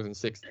Western Bulldogs in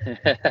 6th,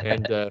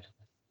 and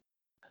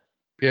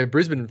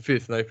Brisbane in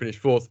 5th, and they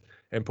finished 4th,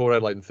 and Port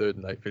Adelaide in 3rd,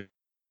 and they finished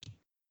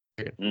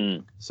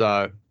 2nd.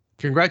 So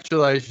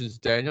congratulations,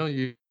 Daniel.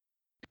 You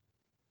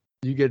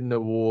get an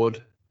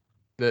award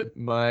that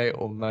may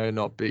or may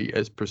not be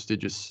as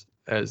prestigious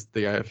as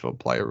the AFL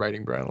Player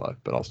Rating Brownlow,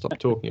 but I'll stop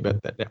talking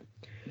about that now.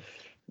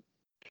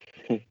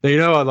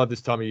 Now, I love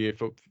this time of year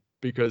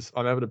because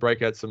I'm able to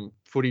break out some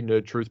footy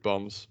nerd truth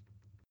bombs.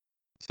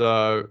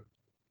 So,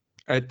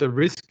 at the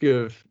risk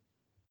of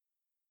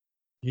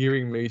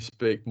hearing me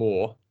speak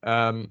more,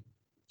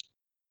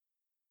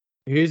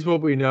 here's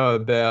what we know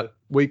about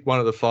week 1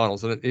 of the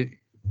finals, and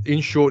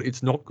in short,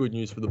 it's not good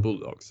news for the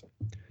Bulldogs.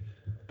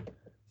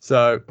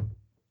 So,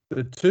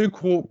 the 2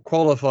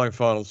 qualifying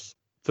finals,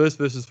 first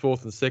versus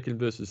 4th and second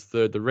versus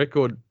 3rd, the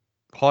record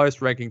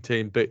highest ranking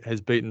team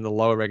has beaten the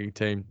lower ranking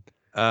team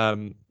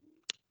 71%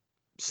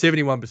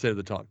 of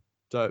the time.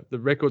 So the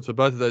records for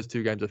both of those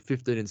 2 games are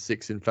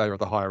 15-6 in favour of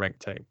the higher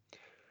ranked team.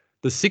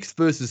 The 6th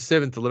versus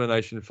 7th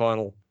elimination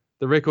final,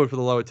 the record for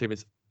the lower team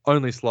is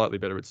only slightly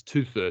better. It's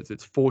 2/3.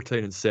 It's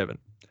 14-7.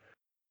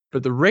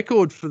 But the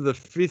record for the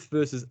 5th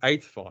versus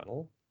 8th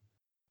final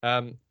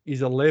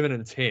is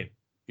 11-10.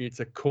 It's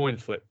a coin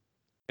flip.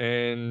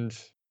 And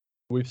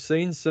we've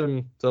seen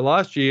some. So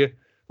last year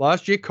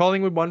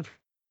Collingwood won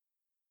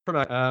from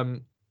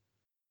and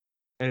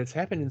it's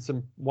happened in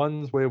some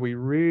ones where we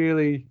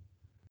really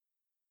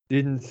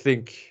didn't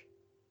think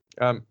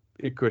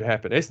it could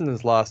happen.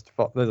 Essendon's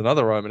there's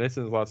another Roman.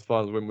 Essendon's last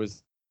final win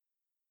was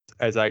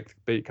as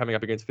 8th, coming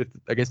up against 5th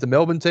against the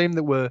Melbourne team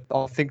that were,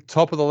 I think,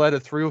 top of the ladder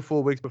 3 or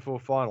 4 weeks before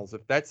finals.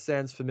 If that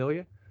sounds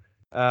familiar,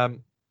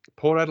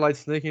 Port Adelaide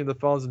sneaking into the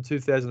finals in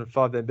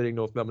 2005, then beating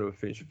North Melbourne to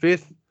finish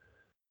 5th.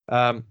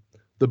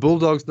 The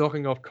Bulldogs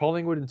knocking off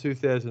Collingwood in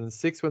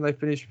 2006 when they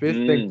finished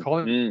 5th. Then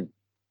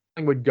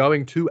Collingwood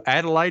going to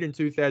Adelaide in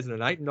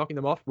 2008 and knocking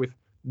them off with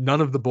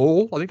none of the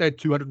ball. I think they had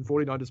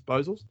 249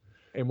 disposals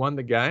and won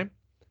the game.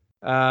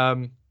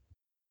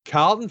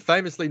 Carlton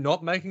famously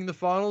not making the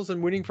finals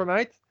and winning from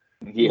 8th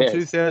in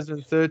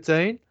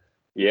 2013.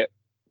 Yep.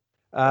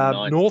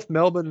 North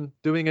Melbourne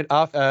doing it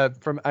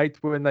from 8th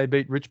when they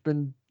beat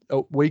Richmond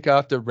a week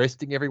after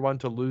resting everyone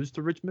to lose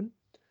to Richmond.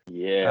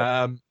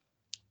 Yeah.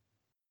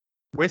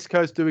 West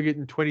Coast doing it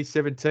in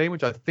 2017,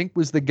 which I think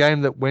was the game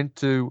that went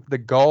to the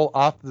goal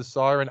after the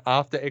siren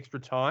after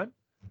extra time.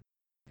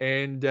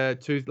 And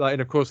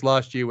of course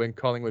last year when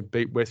Collingwood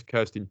beat West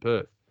Coast in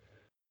Perth.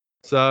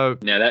 So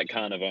now that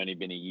can't have only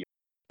been a year.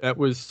 It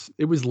was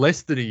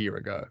less than a year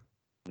ago.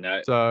 No,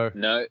 it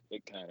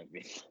can't have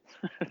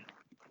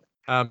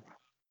been.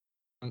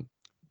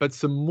 But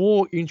some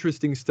more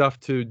interesting stuff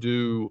to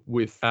do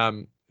with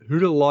who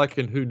to like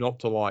and who not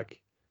to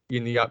like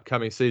in the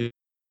upcoming season.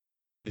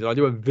 I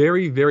do a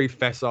very, very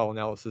facile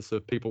analysis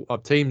of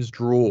teams'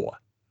 draw,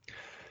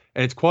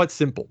 and it's quite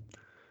simple.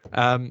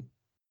 I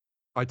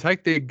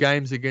take their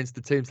games against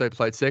the teams they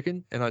played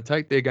second, and I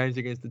take their games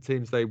against the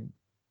teams they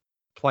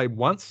played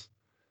once,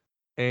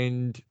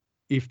 and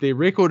if their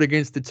record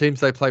against the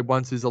teams they played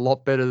once is a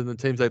lot better than the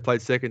teams they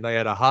played second, they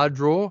had a hard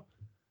draw.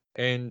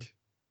 And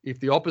if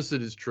the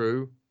opposite is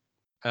true,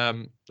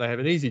 they have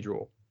an easy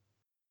draw.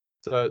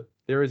 So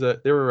there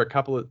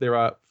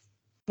are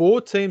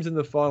 4 teams in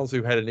the finals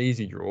who had an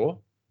easy draw,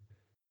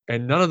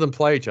 and none of them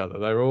play each other.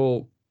 There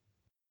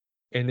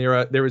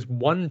is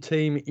one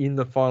team in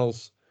the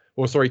finals,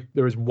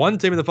 there is one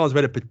team in the finals who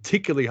had a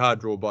particularly hard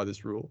draw by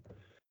this rule,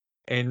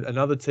 and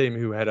another team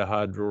who had a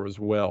hard draw as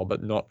well,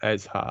 but not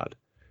as hard.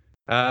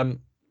 So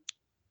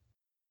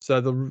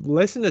the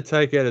lesson to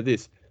take out of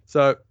this,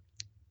 so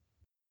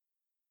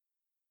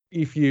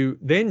if you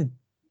then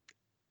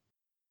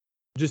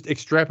just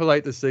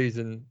extrapolate the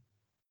season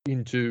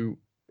into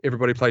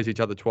everybody plays each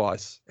other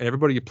twice, and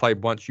everybody you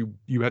played once, you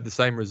have the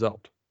same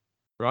result,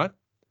 right?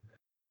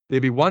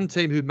 There'd be one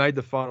team who made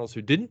the finals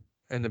who didn't,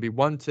 and there'd be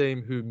one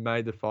team who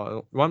made the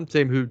final, one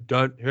team who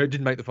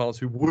didn't make the finals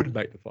who would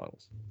make the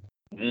finals.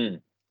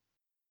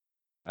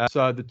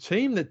 So the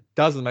team that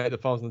doesn't make the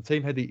finals and the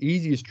team had the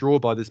easiest draw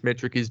by this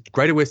metric is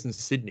Greater Western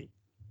Sydney.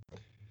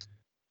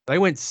 They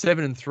went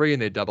 7-3 in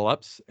their double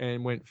ups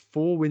and went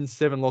 4 wins,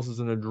 7 losses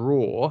and a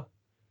draw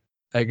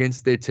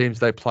against their teams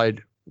they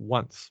played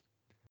once.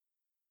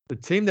 The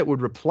team that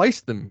would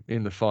replace them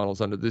in the finals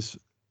under this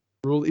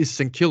rule is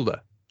St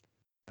Kilda,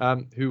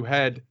 who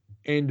had,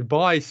 and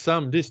by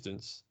some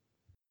distance,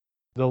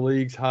 the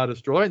league's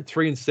hardest draw. They went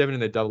 3-7 in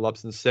their double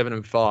ups and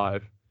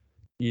 7-5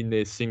 in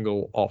their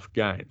single off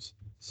games.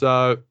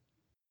 So,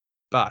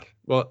 they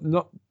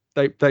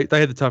had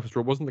the toughest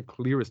draw. It wasn't the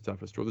clearest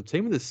toughest draw. The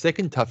team with the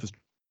second toughest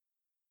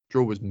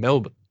draw was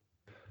Melbourne.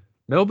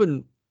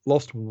 Melbourne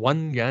lost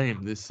 1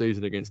 game this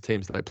season against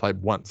teams they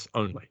played once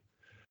only.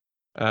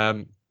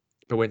 But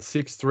went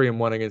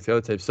 6-3-1 against the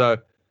other team. So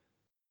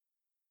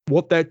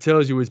what that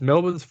tells you is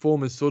Melbourne's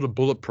form is sort of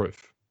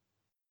bulletproof.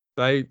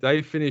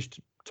 They finished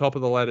top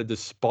of the ladder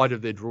despite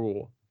of their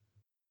draw.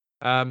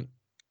 The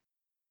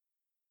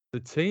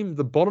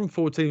bottom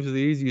 4 teams with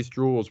the easiest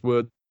draws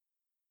were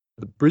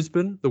the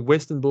Brisbane, the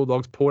Western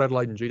Bulldogs, Port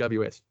Adelaide, and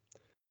GWS.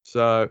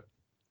 So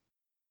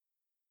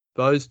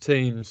those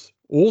teams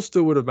all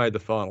still would have made the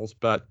finals,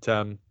 but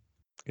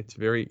it's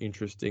very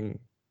interesting,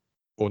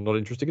 or not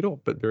interesting at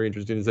all, but very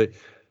interesting to see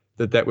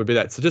that would be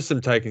that. So just some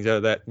takings out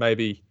of that,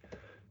 maybe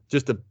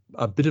just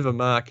a bit of a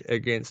mark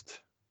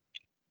against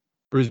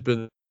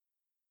Brisbane,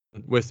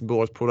 Western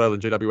Bulldogs, Port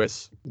Adelaide, and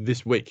GWS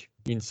this week,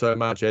 in so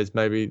much as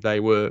maybe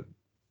their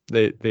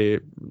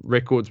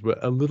records were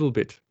a little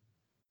bit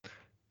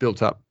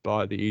built up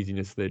by the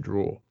easiness of their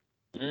draw.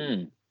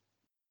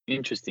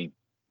 Interesting.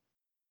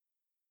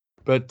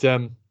 But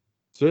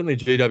certainly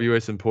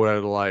GWS and Port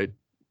Adelaide,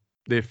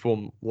 their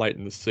form late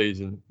in the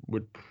season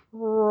would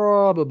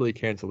probably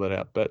cancel that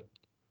out. But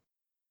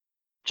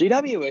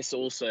GWS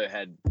also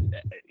had,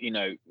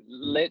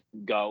 let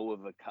go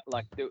of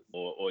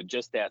or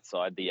just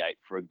outside the 8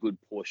 for a good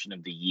portion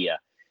of the year,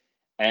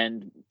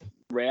 and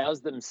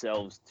roused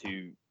themselves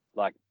to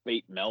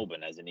beat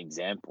Melbourne as an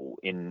example.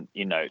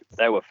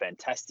 They were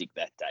fantastic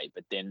that day,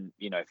 but then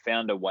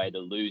found a way to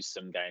lose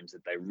some games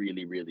that they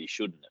really, really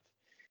shouldn't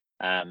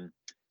have.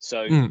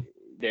 So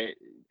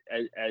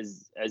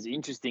as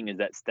interesting as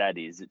that stat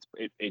is,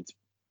 it's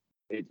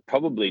it's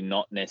probably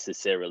not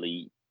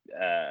necessarily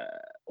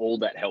all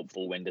that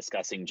helpful when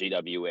discussing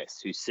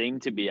GWS, who seem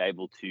to be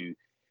able to.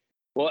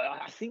 Well,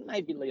 I think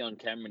maybe Leon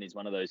Cameron is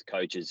one of those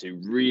coaches who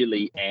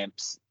really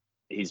amps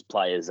his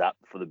players up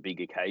for the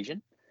big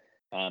occasion.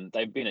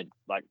 They've been a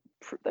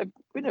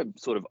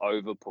sort of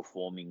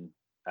overperforming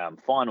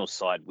final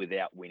side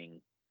without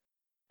winning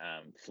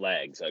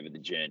flags over the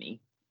journey.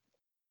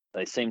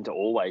 They seem to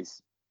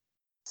always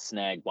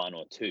snag one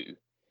or two,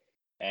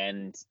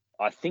 and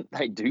I think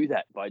they do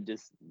that by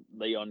just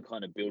Leon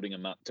kind of building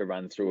them up to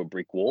run through a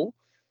brick wall.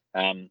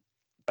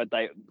 But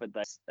they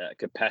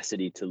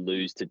capacity to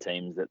lose to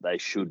teams that they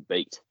should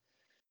beat.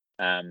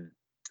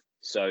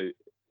 So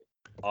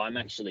I'm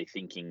actually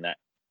thinking that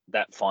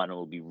final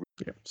will be.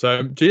 Yeah.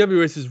 So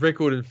GWS's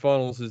record in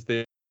finals is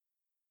there's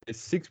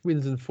 6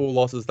 wins and 4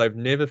 losses. They've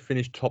never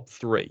finished top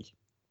 3.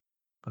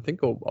 I think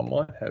I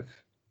might have.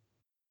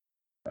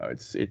 Oh,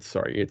 it's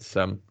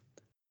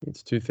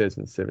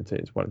 2017.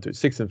 It's 1 and 2,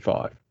 6 and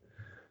 5.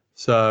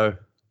 So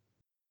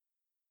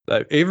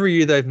every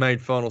year they've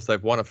made finals,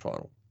 they've won a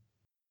final.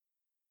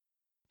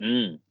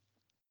 And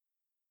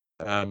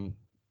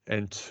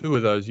 2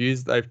 of those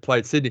years they've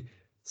played Sydney.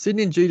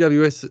 Sydney and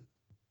GWS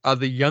are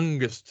the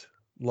youngest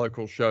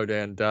local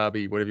showdown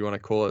derby, whatever you want to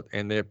call it,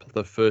 and they're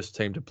the first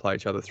team to play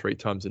each other 3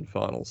 times in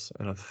finals.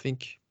 And I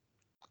think,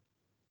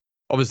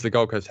 obviously, the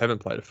Gold Coast haven't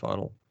played a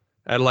final.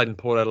 Adelaide and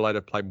Port Adelaide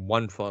have played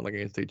 1 final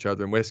against each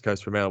other, and West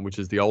Coast Fremantle, which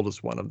is the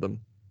oldest one of them,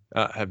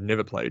 have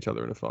never played each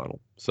other in a final.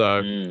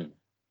 So,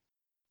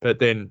 but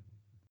then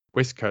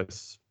West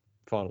Coast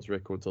finals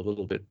record's a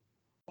little bit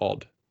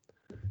odd.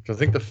 I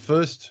think the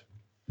first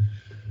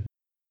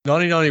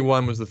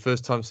 1991 was the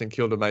first time St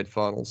Kilda made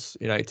finals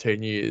in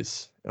 18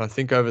 years. And I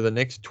think over the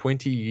next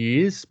 20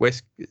 years,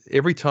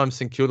 every time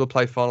St Kilda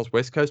played finals,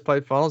 West Coast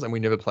played finals, and we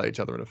never played each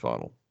other in a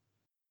final.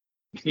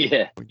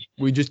 Yeah.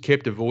 We just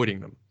kept avoiding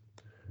them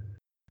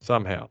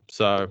somehow.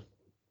 So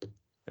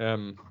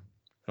I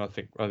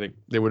think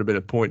there would have been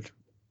a point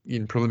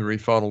in preliminary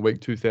final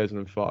week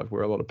 2005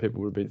 where a lot of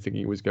people would have been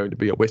thinking it was going to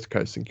be a West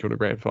Coast St Kilda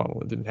grand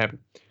final. It didn't happen.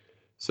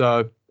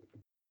 So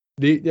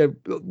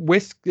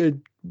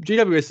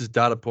GWS's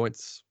data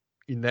points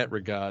in that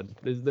regard,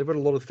 they've got a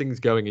lot of things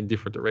going in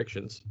different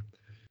directions,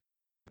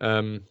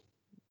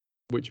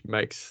 which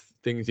makes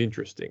things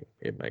interesting.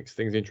 It makes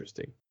things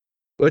interesting.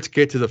 Let's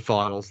get to the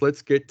finals.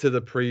 Let's get to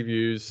the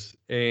previews.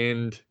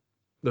 And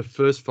the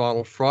first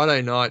final,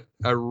 Friday night,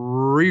 a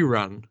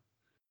rerun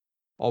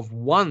of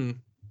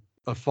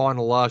a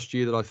final last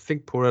year that I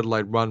think Port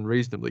Adelaide won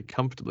reasonably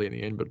comfortably in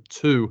the end, but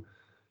 2,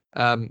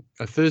 a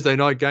Thursday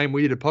night game.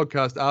 We did a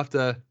podcast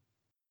after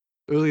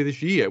earlier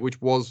this year, which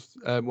was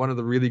one of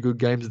the really good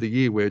games of the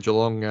year, where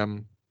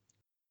Geelong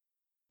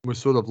was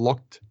sort of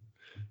locked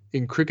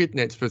in cricket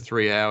nets for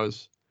 3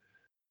 hours,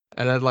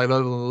 and Adelaide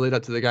over on the lead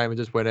up to the game and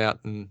just went out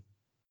and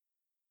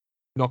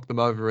knocked them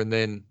over, and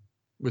then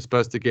was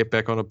supposed to get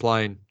back on a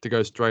plane to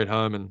go straight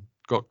home and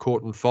got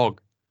caught in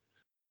fog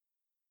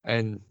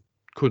and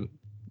couldn't.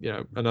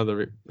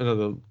 Another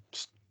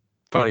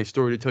funny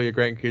story to tell your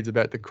grandkids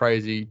about the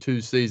crazy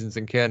 2 seasons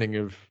and counting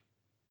of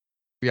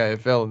the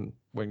AFL and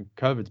when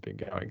COVID's been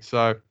going.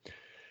 So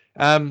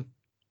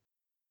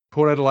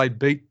Port Adelaide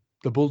beat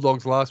the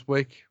Bulldogs last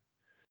week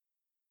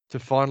to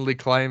finally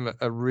claim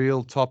a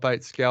real top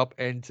 8 scalp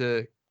and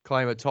to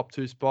claim a top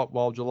 2 spot,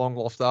 while Geelong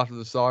lost after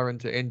the siren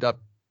to end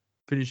up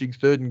finishing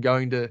 3rd and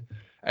going to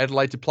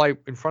Adelaide to play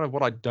in front of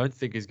what I don't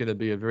think is going to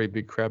be a very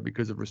big crowd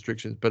because of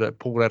restrictions, but a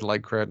Port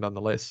Adelaide crowd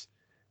nonetheless.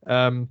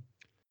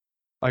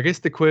 I guess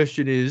the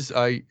question is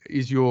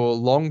your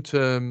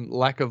long-term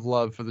lack of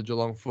love for the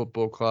Geelong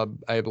Football Club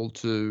able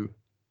to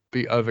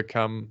be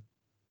overcome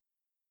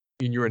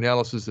in your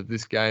analysis of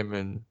this game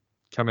and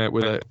come out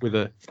with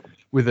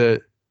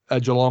a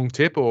Geelong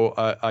tip, or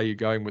are you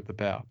going with the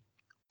power?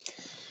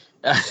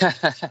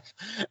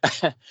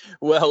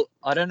 Well,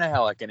 I don't know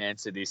how I can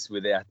answer this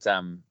without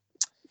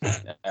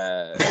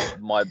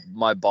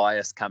my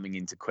bias coming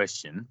into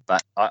question,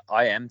 but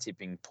I am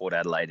tipping Port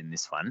Adelaide in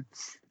this one.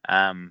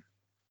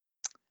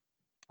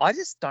 I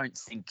just don't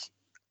think.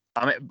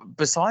 I mean,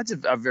 besides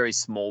a very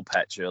small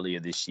patch earlier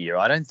this year,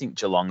 I don't think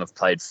Geelong have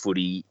played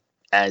footy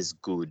as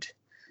good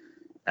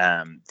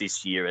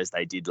this year as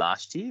they did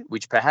last year,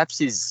 which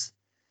perhaps is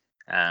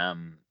a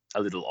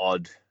little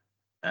odd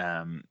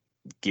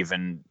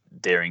given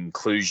their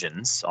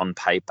inclusions on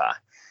paper.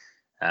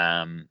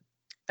 And,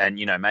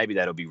 maybe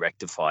that'll be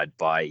rectified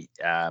by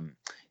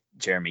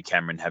Jeremy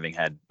Cameron having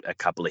had a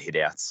couple of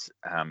hit-outs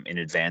in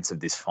advance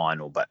of this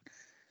final. But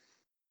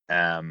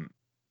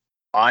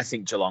I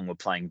think Geelong were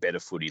playing better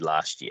footy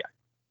last year.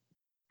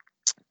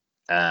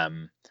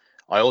 I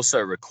also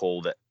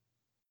recall that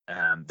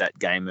that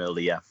game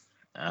earlier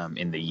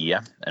in the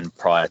year and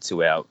prior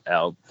to our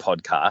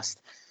podcast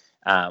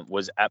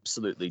was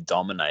absolutely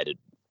dominated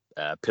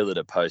pillar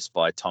to post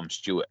by Tom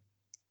Stewart.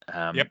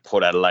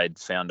 Port Adelaide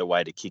found a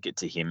way to kick it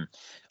to him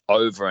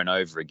over and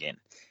over again.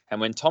 And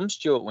when Tom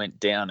Stewart went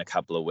down a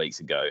couple of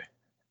weeks ago,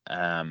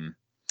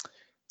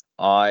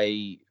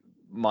 my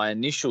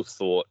initial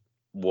thought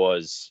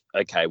was,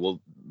 okay, well,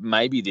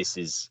 maybe this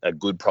is a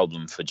good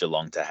problem for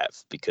Geelong to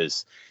have,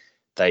 because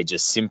they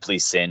just simply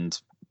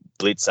send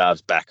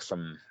Blitzarves back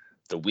from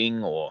the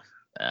wing or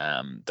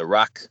the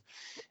ruck,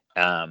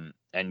 and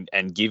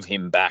give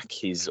him back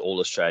his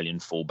All-Australian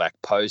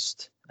fullback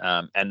post,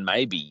 and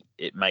maybe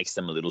it makes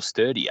them a little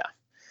sturdier,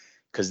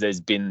 because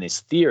there's been this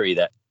theory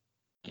that,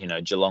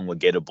 Geelong were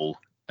gettable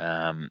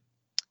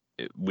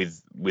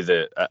with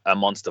a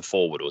monster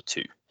forward or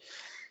two,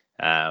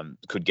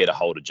 could get a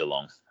hold of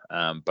Geelong.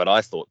 But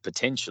I thought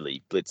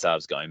potentially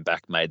Blitzarves going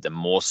back made them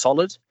more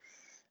solid.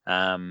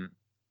 I'm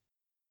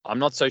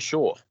not so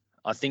sure.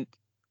 I think,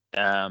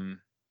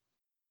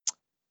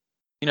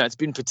 it's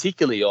been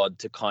particularly odd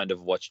to kind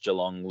of watch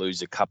Geelong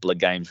lose a couple of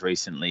games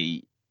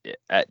recently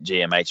at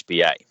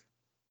GMHBA.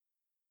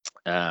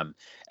 And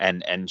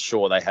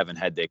sure, they haven't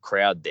had their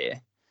crowd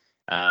there.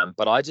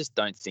 But I just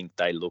don't think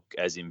they look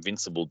as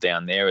invincible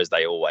down there as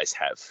they always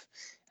have.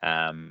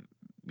 And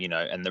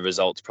the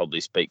results probably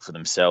speak for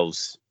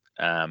themselves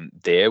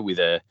there, with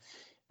a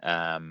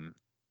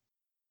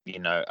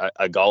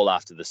goal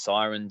after the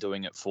siren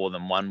doing it for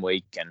them one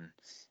week, and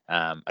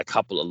a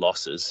couple of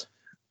losses.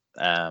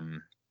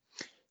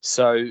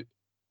 So,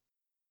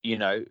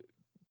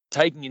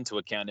 taking into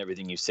account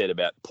everything you've said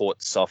about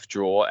Port's soft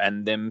draw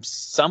and them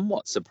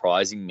somewhat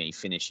surprising me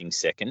finishing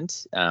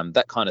second,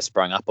 that kind of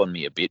sprung up on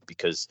me a bit,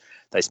 because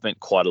they spent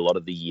quite a lot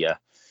of the year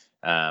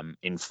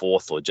in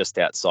fourth or just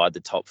outside the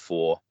top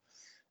four.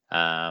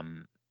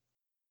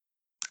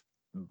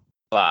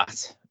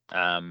 But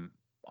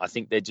I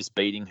think they're just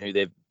beating who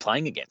they're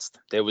playing against.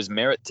 There was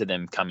merit to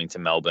them coming to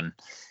Melbourne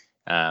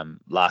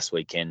last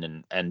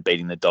weekend and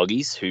beating the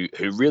Doggies, who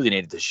really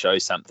needed to show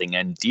something,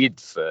 and did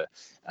for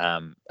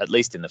at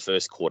least in the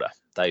first quarter.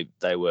 They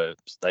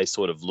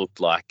sort of looked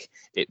like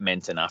it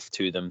meant enough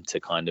to them to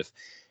kind of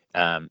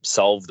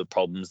solve the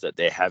problems that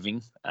they're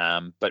having.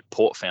 But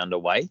Port found a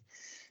way.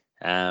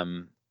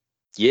 They've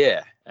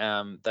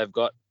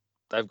got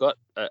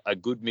a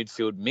good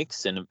midfield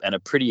mix and a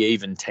pretty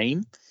even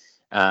team.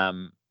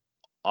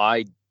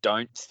 I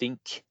don't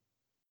think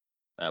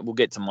we'll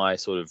get to my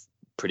sort of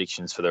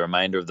predictions for the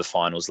remainder of the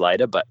finals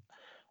later, but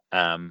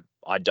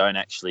I don't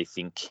actually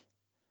think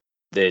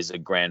there's a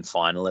grand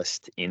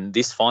finalist in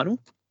this final.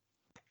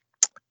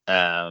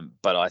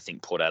 But I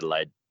think Port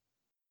Adelaide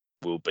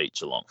will beat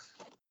Geelong.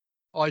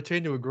 I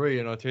tend to agree,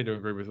 and I tend to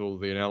agree with all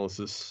of the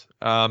analysis.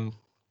 A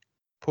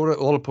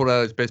lot of Port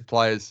Adelaide's best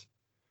players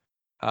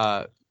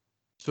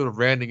sort of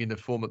rounding into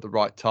form at the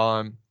right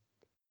time.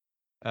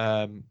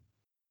 It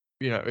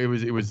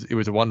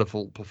was a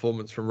wonderful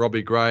performance from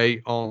Robbie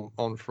Gray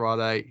on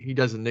Friday. He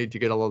doesn't need to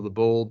get a lot of the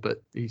ball,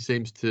 but he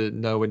seems to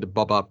know when to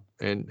bob up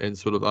and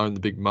sort of own the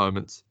big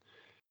moments.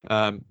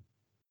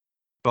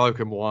 Boak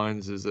and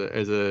Wines as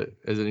an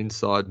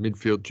inside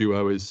midfield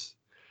duo is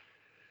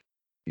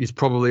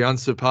probably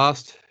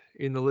unsurpassed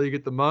in the league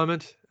at the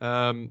moment.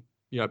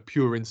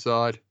 Pure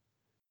inside,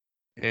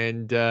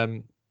 and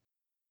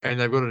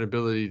they've got an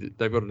ability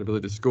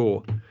to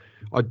score.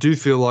 I do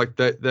feel like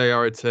that they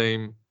are a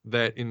team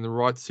that in the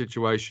right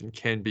situation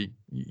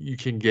you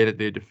can get at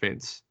their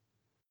defence.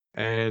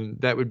 And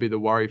that would be the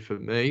worry for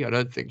me. I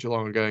don't think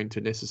Geelong are going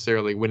to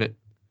necessarily win it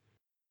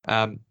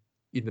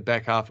in the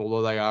back half,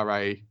 although they are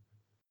a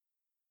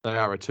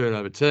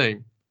turnover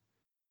team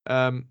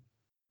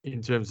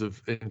in terms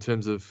of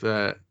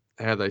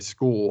how they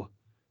score.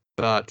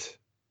 But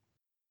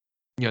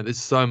there's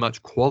so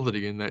much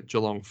quality in that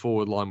Geelong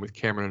forward line with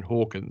Cameron and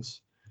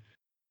Hawkins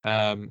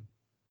that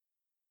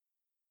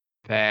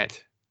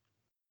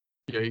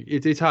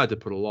it's hard to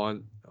put a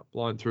line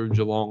through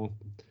Geelong.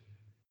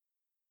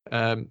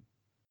 I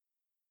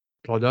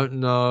don't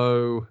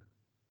know,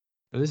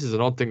 and this is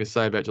an odd thing to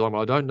say about Geelong,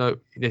 but I don't know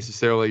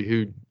necessarily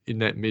who in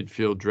that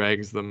midfield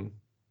drags them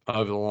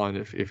over the line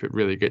if it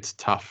really gets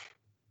tough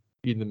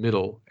in the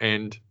middle.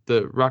 And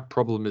the ruck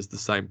problem is the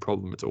same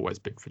problem it's always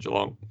been for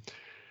Geelong.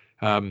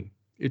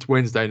 It's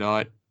Wednesday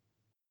night.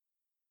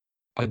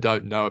 I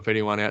don't know if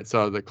anyone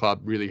outside of the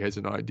club really has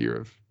an idea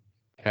of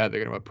how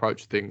they're going to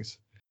approach things.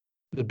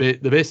 The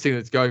best thing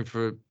that's going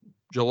for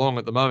Geelong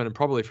at the moment, and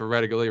probably for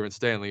Ratugolea and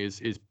Stanley,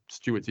 is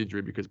Stewart's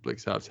injury, because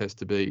Blitzarves has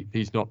to be.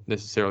 He's not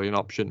necessarily an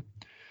option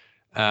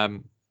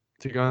to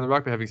go in the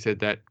ruck. But having said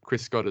that,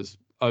 Chris Scott has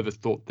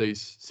overthought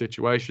these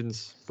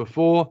situations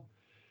before.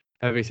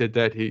 Having said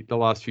that, the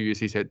last few years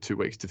he's had 2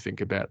 weeks to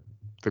think about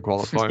the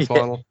qualifying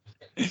final.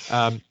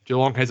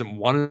 Geelong hasn't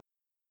won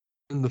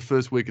in the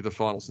first week of the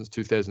final since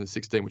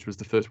 2016, which was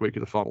the first week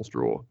of the finals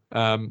draw.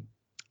 And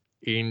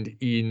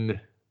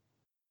in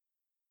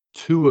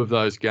 2 of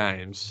those 4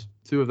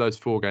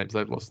 games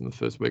they've lost in the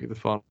first week of the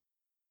finals.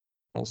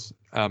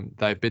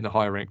 They've been the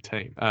higher ranked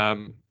team.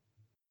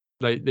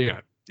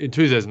 In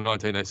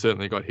 2019 they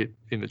certainly got hit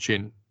in the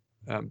chin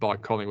by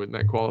Collingwood in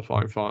that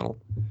qualifying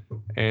final,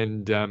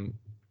 and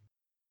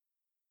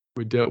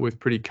we dealt with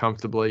pretty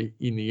comfortably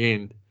in the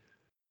end.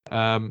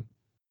 And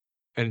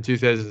in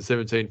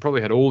 2017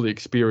 probably had all the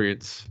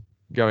experience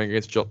going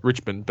against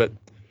Richmond, but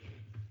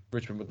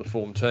Richmond with the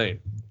form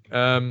team.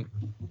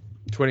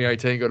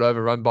 2018 got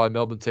overrun by a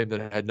Melbourne team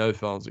that had no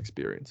finals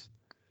experience.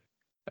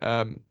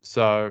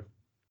 So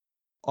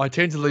I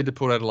tend to lead to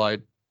Port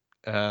Adelaide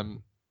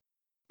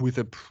with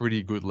a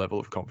pretty good level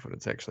of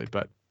confidence, actually.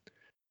 But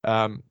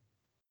I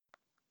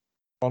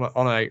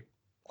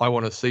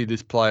want to see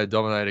this player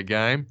dominate a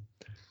game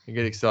and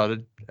get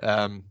excited.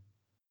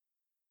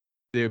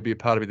 There would be a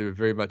part of me that would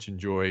very much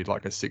enjoy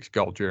like a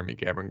 6-goal Jeremy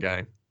Cameron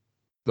game.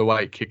 The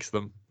way he kicks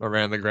them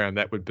around the ground,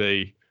 that would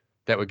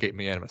get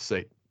me out of my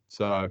seat.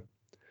 So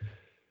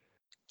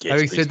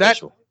having said that,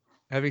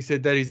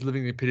 he's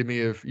living the epitome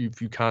of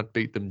if you can't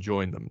beat them,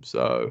 join them.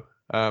 So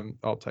there'll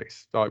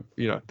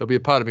be a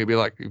part of me be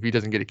like, if he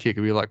doesn't get a kick,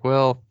 it'll be like,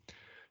 well,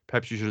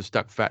 perhaps you should have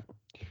stuck fat.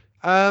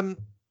 The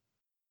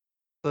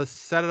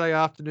Saturday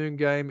afternoon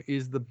game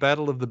is the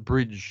Battle of the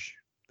Bridge.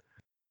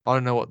 I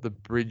don't know what the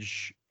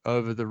bridge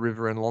over the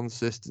river in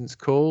Launceston's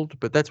called,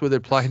 but that's where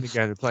they're playing the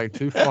game. They're playing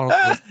 2 finals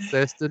in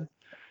Launceston.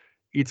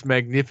 It's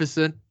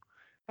magnificent.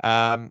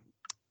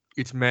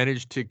 It's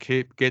managed to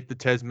get the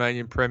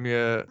Tasmanian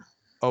Premier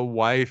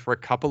away for a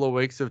couple of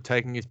weeks of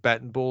taking his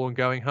bat and ball and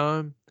going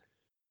home.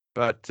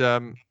 But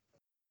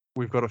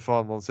we've got a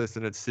final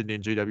Launceston at Sydney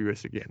and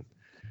GWS again.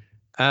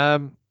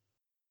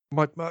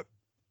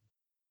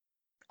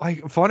 I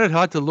find it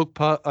hard to look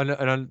past,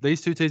 and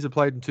these two teams have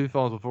played in 2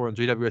 finals before, and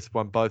GWS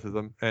won both of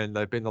them, and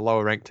they've been the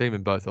lower ranked team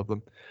in both of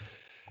them.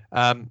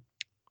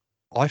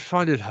 I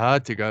find it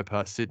hard to go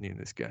past Sydney in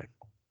this game,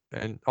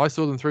 and I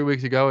saw them 3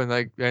 weeks ago, and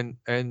they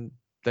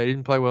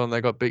didn't play well, and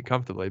they got beat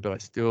comfortably, but I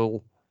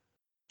still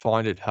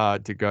find it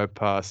hard to go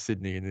past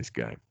Sydney in this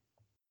game.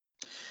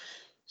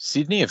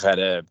 Sydney have had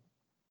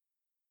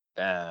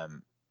a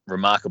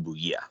remarkable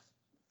year.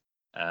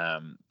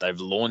 They've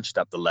launched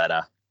up the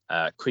ladder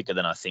quicker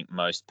than I think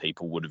most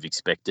people would have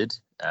expected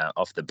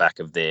off the back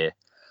of their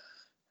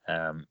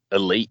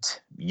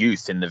elite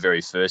youth in the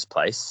very first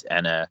place,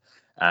 and a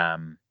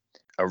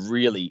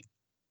really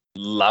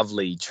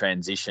lovely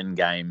transition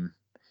game,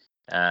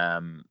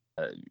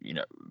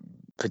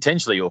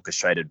 potentially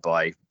orchestrated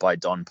by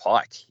Don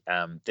Pike.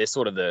 They're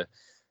sort of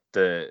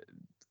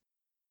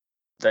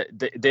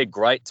they're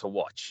great to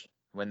watch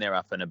when they're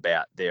up and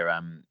about. They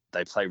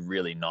play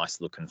really nice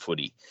looking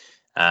footy.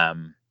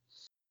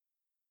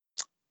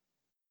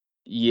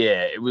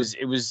 It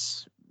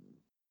was.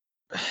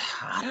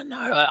 I don't know.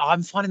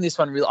 I'm finding this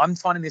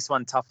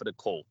one tougher to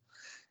call,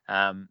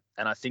 and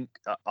I think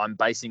I'm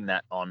basing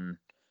that on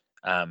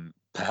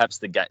perhaps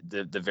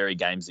the very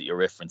games that you're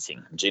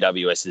referencing.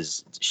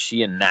 GWS's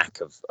sheer knack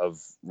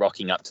of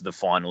rocking up to the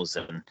finals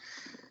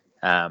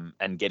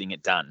and getting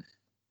it done.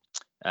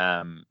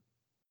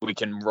 We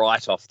can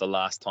write off the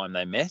last time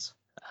they met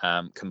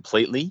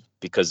completely,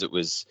 because it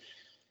was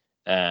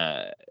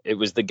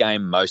the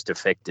game most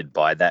affected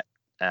by that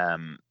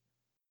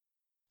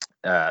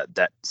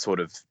sort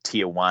of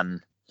tier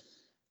 1.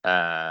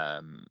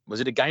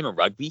 Was it a game of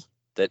rugby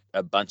that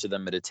a bunch of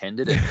them had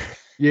attended?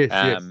 Yes.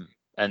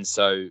 And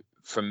so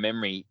from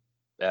memory,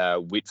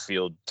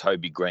 Whitfield,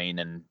 Toby Green,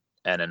 and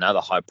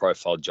another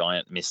high-profile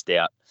Giant missed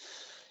out.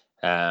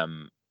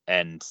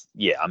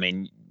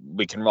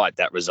 We can write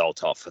that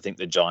result off. I think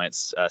the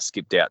Giants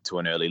skipped out to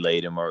an early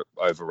lead and were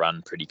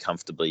overrun pretty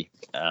comfortably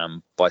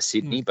by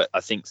Sydney. But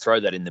I think throw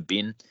that in the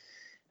bin.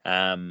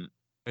 And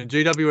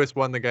GWS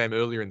won the game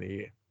earlier in the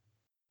year.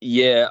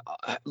 Yeah,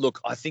 look,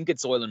 I think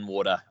it's oil and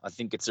water. I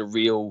think it's a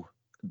real.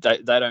 They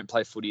don't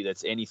play footy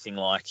that's anything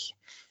like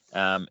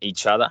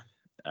each other.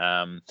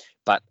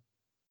 But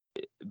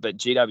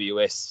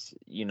GWS,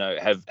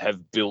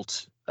 have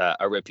built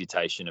a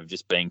reputation of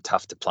just being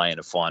tough to play in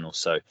a final.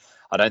 So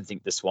I don't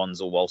think the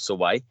Swans will waltz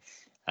away.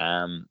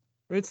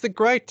 It's the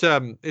great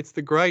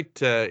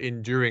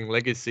enduring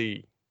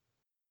legacy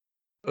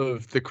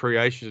of the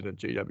creation of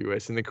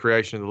GWS and the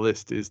creation of the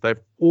list is they've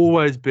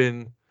always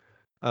been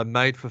a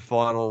made for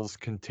finals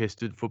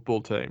contested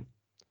football team.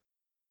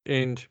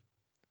 And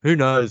who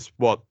knows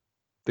what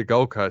the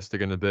Gold Coast are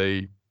going to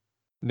be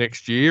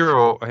next year,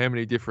 or how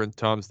many different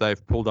times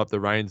they've pulled up the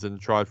reins and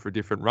tried for a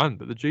different run.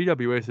 But the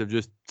GWS have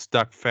just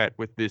stuck fat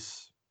with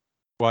this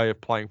way of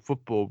playing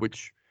football,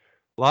 which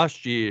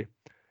last year,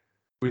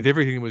 with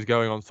everything that was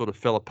going on, sort of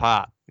fell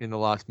apart in the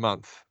last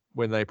month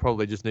when they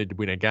probably just needed to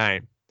win a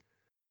game.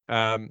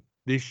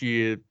 This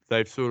year,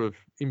 they've sort of,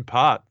 in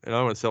part, and I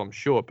don't want to sell them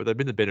short, but they've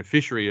been the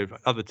beneficiary of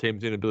other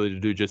teams' inability to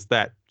do just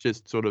that,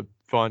 just sort of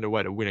find a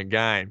way to win a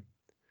game.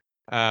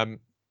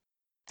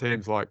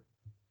 Teams like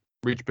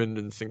Richmond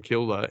and St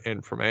Kilda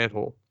and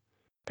Fremantle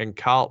and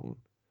Carlton,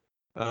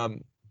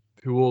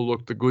 who all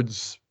looked the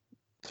goods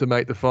to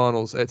make the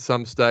finals at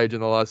some stage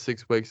in the last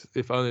 6 weeks,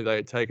 if only they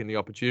had taken the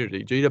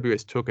opportunity.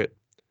 GWS took it,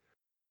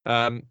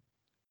 and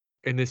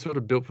they're sort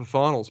of built for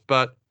finals.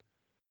 But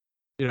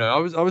I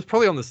was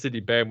probably on the Sydney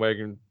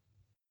bandwagon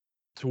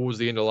towards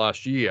the end of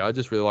last year. I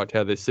just really liked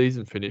how their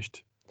season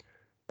finished,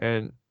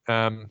 and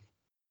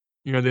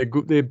their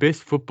good, their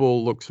best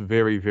football looks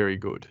very, very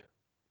good.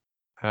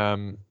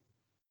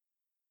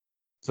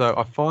 So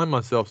I find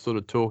myself sort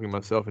of talking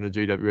myself into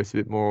GWS a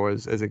bit more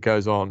as it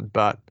goes on,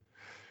 but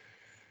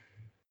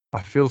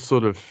I feel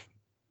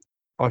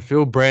I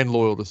feel brand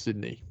loyal to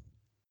Sydney,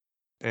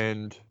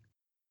 and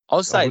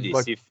I'll say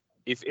this: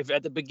 if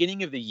at the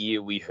beginning of the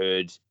year we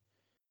heard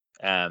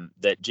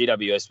that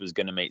GWS was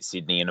going to meet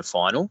Sydney in a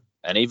final,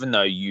 and even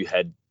though you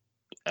had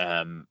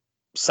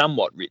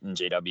somewhat written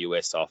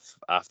GWS off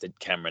after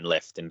Cameron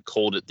left and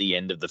called it the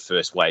end of the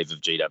first wave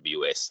of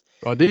GWS,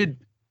 I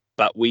did.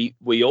 But we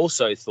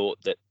also thought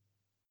that,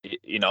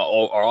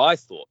 or I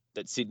thought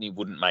that Sydney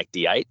wouldn't make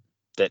the 8.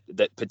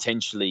 That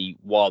potentially,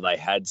 while they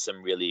had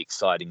some really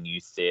exciting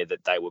youth there,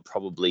 that they were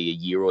probably a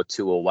year or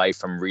two away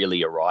from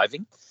really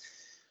arriving.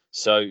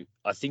 So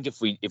I think if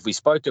we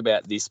spoke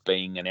about this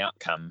being an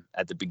outcome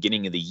at the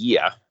beginning of the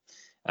year,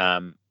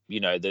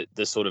 the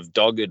sort of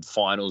dogged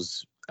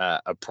finals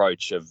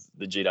approach of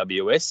the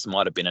GWS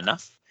might have been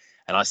enough.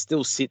 And I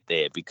still sit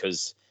there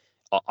because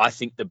I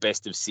think the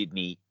best of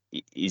Sydney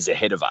is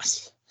ahead of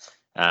us.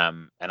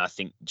 And I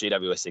think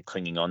GWS are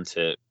clinging on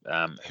to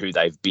who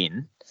they've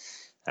been.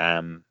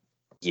 I mean,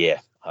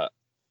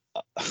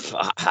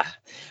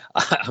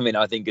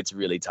 I think it's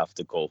really tough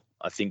to call.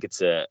 I think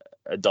it's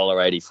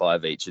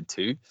 $1.85 each at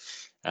 2.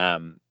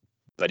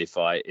 But if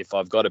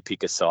I've got to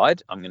pick a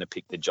side, I'm going to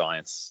pick the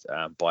Giants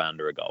by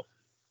under a goal.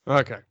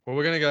 Okay. Well,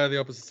 we're going to go the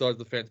opposite side of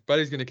the fence.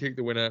 Buddy's going to kick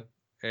the winner,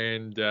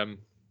 or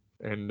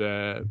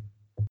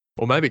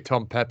maybe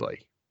Tom Papley.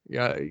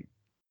 Yeah,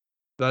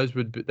 those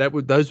would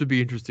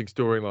be interesting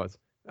storylines.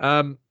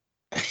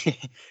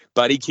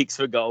 Buddy kicks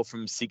for goal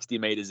from 60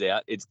 metres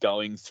out. It's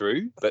going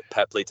through, but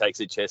Papley takes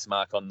a chess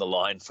mark on the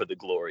line for the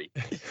glory.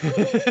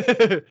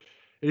 It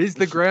is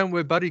the ground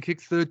where Buddy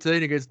kicked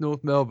 13 against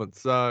North Melbourne.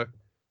 So,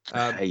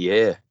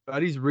 yeah.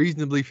 Buddy's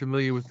reasonably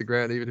familiar with the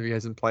ground, even if he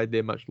hasn't played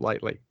there much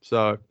lately.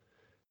 So,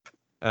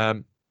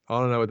 I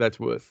don't know what that's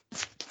worth.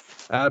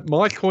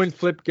 My coin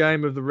flip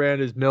game of the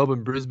round is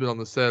Melbourne-Brisbane on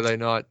the Saturday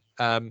night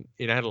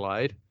in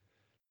Adelaide.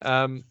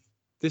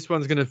 This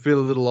one's going to feel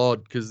a little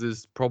odd because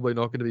there's probably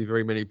not going to be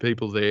very many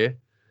people there.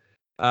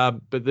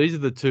 But these are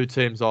the two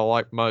teams I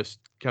like most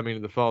coming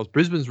into the finals.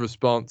 Brisbane's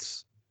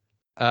response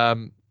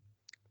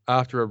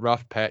after a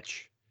rough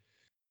patch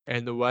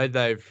and the way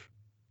they've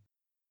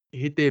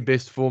hit their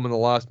best form in the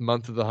last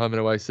month of the home and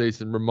away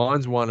season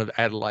reminds one of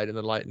Adelaide in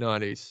the late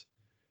 90s,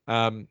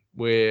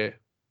 where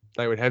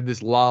they would have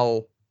this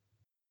lull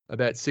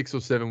about 6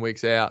 or 7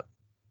 weeks out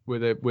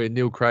where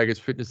Neil Craig as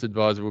fitness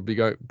advisor would be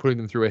putting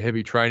them through a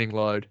heavy training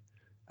load,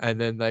 and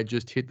then they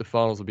just hit the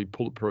finals and be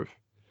bulletproof.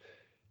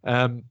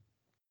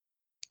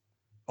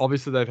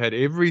 Obviously, they've had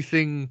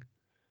everything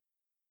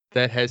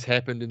that has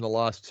happened in the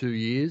last 2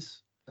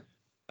 years.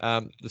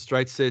 The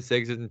straight sets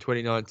exit in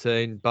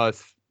 2019,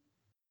 both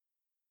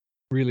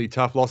really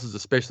tough losses,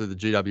 especially the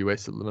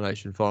GWS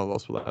elimination final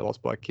loss where they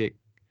lost by a kick.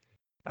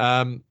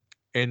 And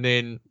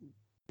then,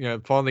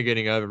 finally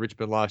getting over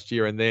Richmond last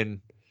year, and then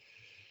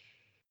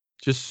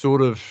just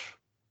sort of,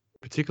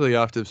 particularly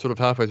after sort of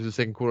halfway through the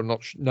second quarter,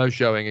 no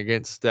showing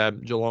against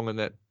Geelong in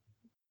that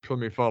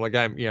preliminary final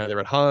game.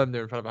 They're at home,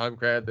 they're in front of a home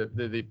crowd.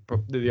 They're the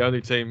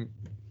only team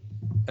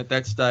at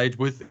that stage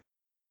with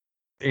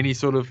any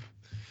sort of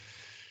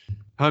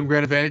home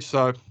ground advantage.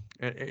 So,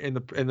 and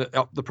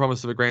the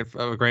promise of a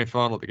grand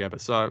final together.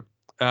 So,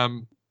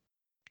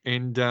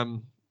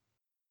 in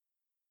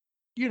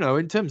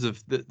terms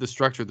of the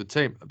structure of the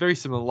team, very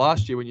similar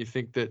last year when you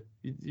think that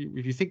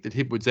if you think that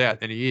Hipwood's out,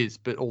 and he is,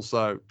 but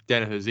also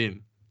Danaher's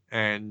in,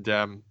 and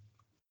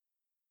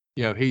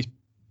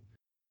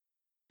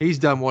he's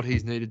done what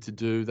he's needed to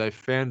do. They've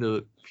found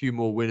a few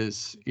more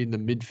winners in the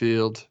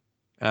midfield.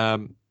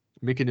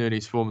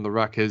 McInerney's form in the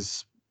ruck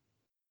has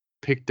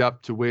picked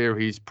up to where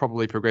he's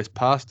probably progressed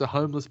past a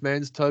homeless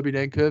man's Toby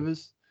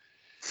Nankervis.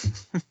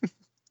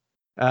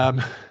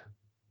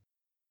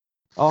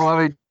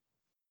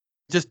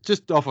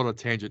 Just off on a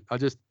tangent.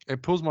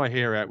 It pulls my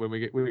hair out when we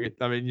get.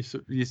 I mean, you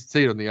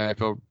see it on the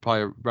AFL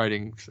player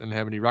ratings and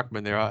how many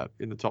ruckmen there are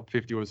in the top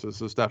 50 or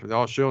sort of stuff.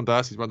 And Sean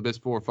Darcy's one of the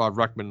best 4 or 5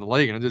 ruckmen in the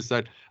league, and I just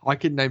said I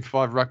can name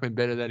 5 ruckmen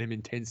better than him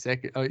in 10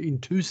 seconds. In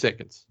 2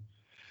 seconds.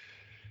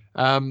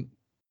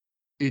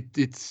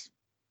 It's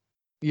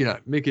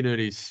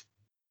McInerney's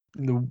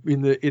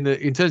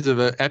in terms of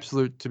an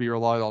absolute to be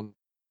relied on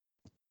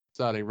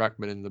starting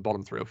ruckman in the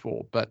bottom 3 or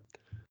 4, but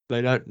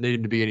they don't need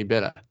him to be any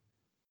better.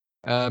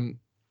 And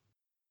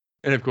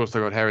of course,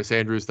 they've got Harris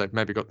Andrews. They've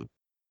maybe got the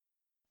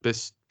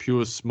best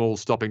pure small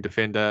stopping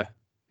defender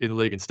in the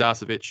league in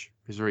Starcevic,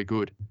 who's very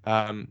good.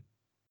 They're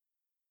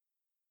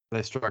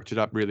structured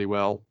up really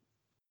well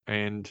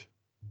and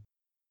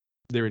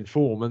they're in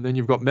form. And then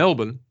you've got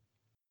Melbourne,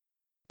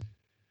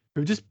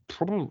 who've just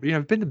probably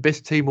been the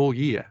best team all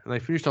year. And they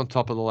finished on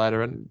top of the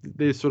ladder, and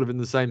they're sort of in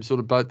the same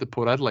sort of boat that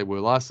Port Adelaide were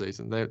last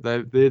season. They're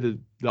the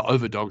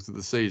overdogs of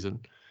the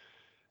season.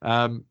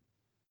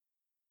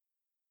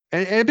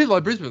 And a bit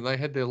like Brisbane, they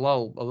had their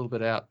lull a little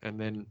bit out and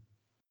then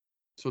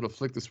sort of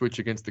flicked the switch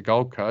against the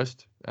Gold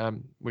Coast,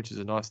 which is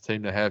a nice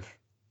team to have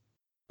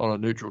on a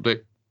neutral deck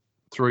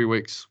 3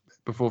 weeks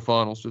before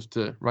finals just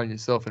to run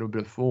yourself in a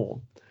bit of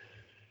form.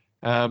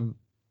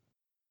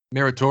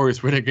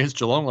 Meritorious win against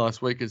Geelong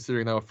last week,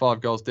 considering they were 5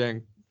 goals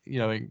down,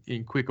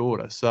 in quick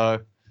order.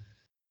 So,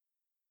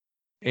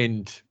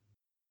 and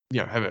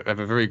have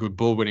a very good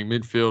ball-winning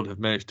midfield, have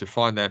managed to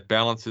find that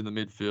balance in the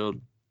midfield,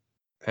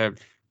 have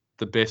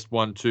the best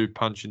 1-2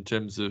 punch in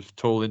terms of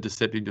tall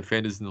intercepting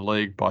defenders in the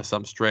league by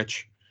some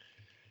stretch.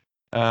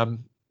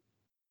 And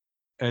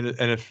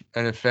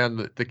have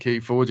found the key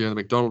forward, the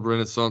McDonald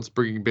Renaissance,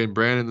 bringing Ben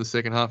Brown in the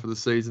second half of the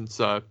season.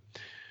 So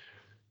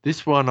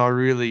this one I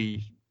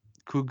really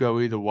could go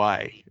either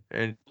way,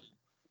 and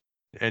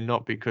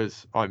not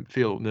because I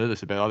feel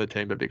nervous about either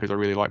team, but because I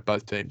really like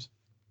both teams.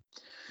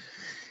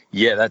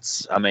 Yeah,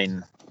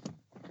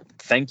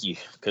 thank you,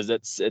 because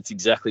that's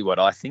exactly what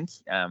I think.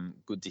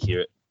 Good to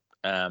hear it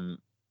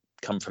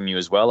come from you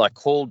as well. I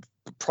called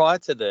prior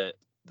to the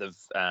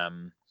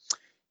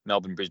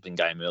Melbourne-Brisbane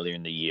game earlier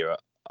in the year.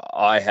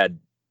 I had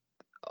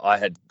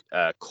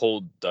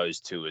called those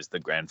two as the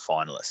grand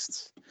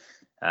finalists.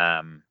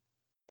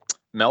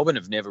 Melbourne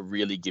have never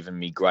really given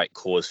me great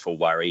cause for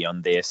worry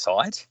on their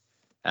side.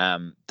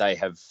 They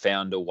have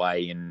found a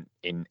way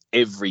in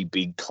every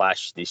big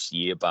clash this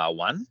year, bar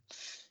one,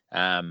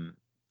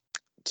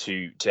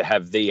 to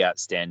have the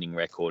outstanding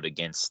record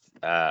against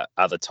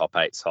other top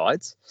 8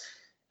 sides.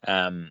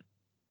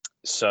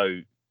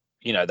 So,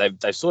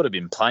 they've sort of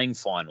been playing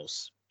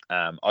finals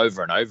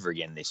over and over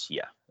again this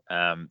year.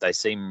 They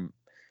seem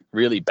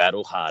really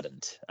battle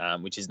hardened,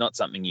 which is not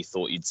something you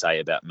thought you'd say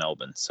about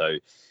Melbourne. So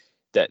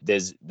that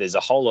there's a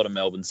whole lot of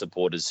Melbourne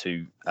supporters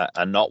who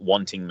are not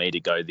wanting me to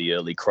go the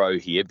early crow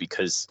here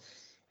because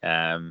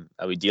are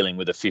we dealing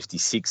with a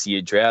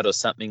 56-year drought or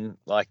something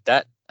like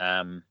that?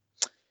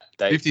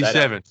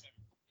 57.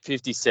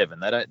 57.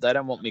 They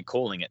don't want me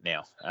calling it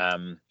now.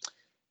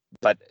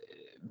 But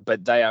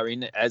they are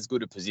in as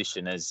good a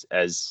position as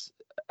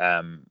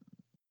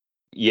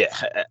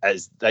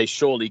they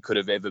surely could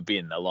have ever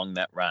been along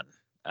that run.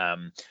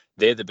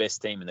 They're the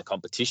best team in the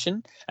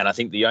competition, and I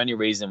think the only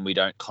reason we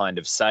don't kind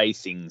of say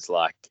things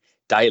like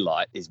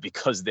daylight is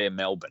because they're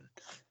Melbourne,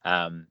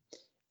 and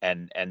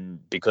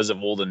because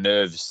of all the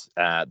nerves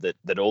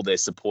that all their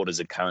supporters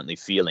are currently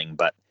feeling.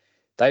 But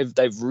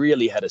they've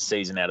really had a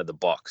season out of the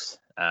box,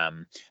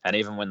 and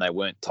even when they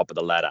weren't top of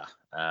the ladder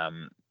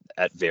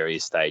at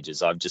various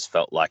stages, I've just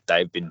felt like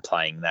they've been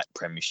playing that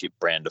premiership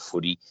brand of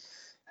footy.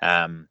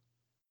 I'd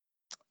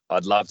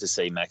love to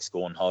see Max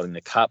Gawn holding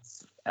the cup.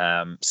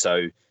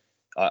 So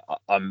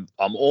I'm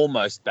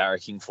almost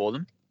barracking for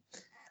them,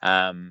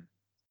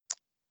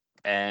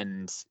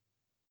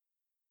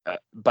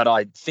 but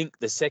I think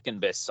the second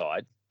best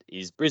side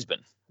is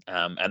Brisbane,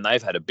 and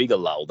they've had a bigger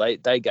lull.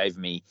 They gave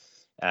me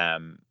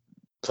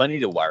plenty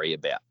to worry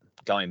about,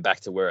 going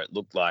back to where it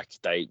looked like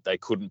they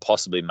couldn't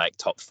possibly make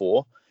top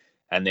 4,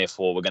 and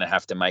therefore we're going to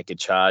have to make a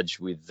charge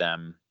with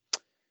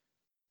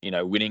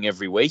winning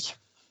every week.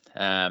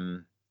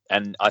 And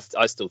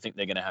I still think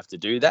they're going to have to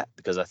do that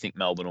because I think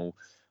Melbourne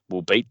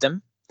will beat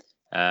them.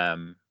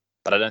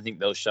 But I don't think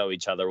they'll show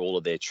each other all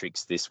of their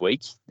tricks this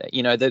week.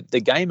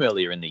 The game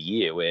earlier in the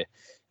year where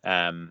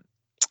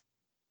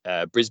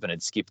Brisbane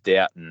had skipped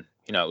out, and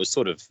it was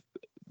sort of,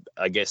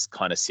 I guess,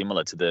 kind of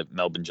similar to the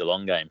Melbourne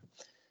Geelong game.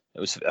 It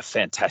was a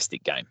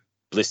fantastic game,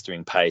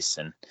 blistering pace,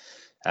 and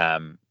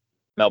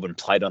Melbourne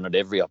played on it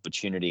every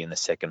opportunity in the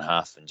second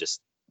half and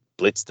just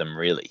blitzed them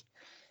really.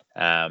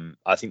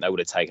 I think they would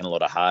have taken a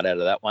lot of heart out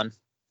of that one,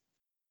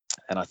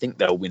 and I think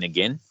they'll win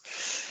again.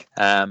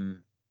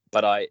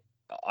 But I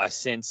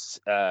sense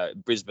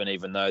Brisbane,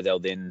 even though they'll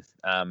then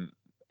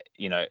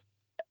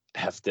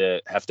have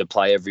to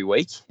play every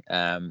week,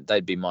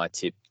 they'd be my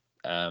tip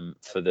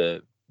for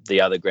the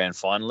other grand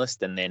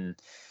finalist. And then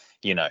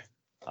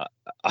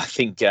I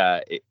think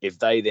if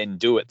they then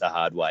do it the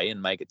hard way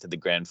and make it to the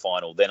grand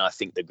final, then I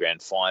think the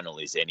grand final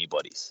is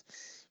anybody's,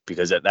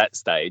 because at that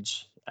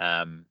stage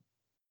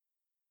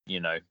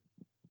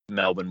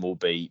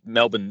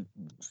Melbourne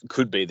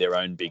could be their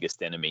own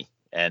biggest enemy,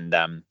 and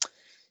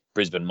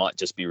Brisbane might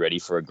just be ready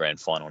for a grand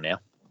final now.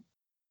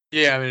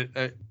 Yeah, I mean,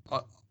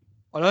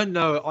 I don't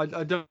know.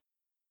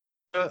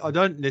 I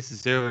don't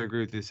necessarily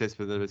agree with the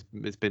assessment that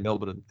it's been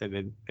Melbourne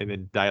and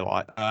then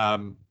daylight.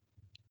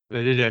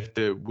 They did have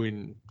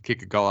to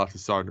kick a goal after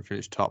siren to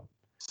finish top.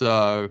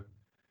 So,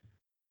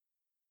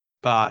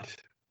 but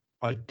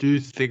I do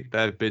think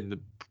they've been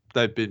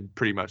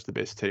pretty much the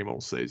best team all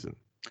season.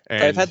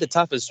 And they've had the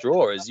toughest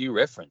draw, as you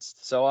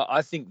referenced. So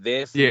I think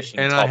their finishing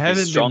top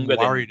is stronger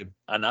than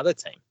another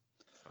team.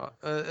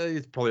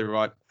 It's probably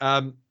right.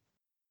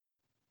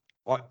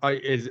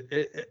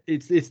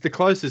 It's the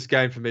closest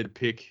game for me to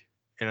pick,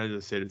 and as I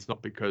said, it's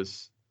not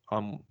because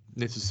I'm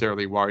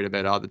necessarily worried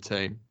about either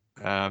team.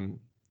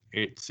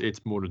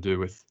 It's more to do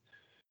with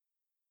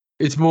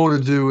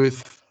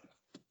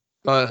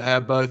how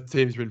both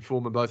teams are in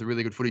form and both are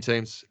really good footy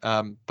teams.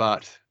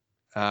 But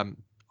I'm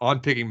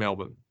picking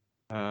Melbourne,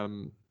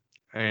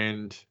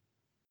 and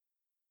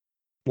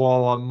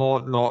while I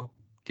might not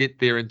get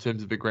there in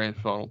terms of a grand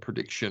final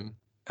prediction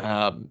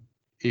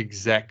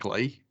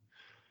exactly,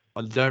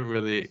 I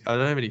don't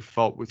have any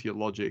fault with your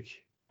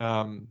logic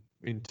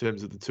in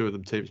terms of the two of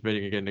them teams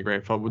meeting again in the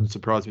grand final. Wouldn't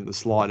surprise me in the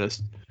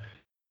slightest.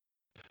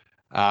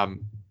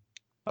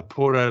 a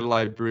Port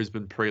Adelaide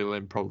Brisbane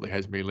prelim probably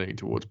has me leaning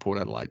towards Port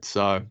Adelaide.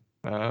 So,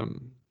 probably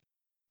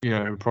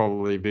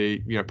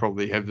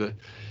have the.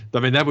 I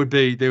mean, there would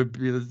be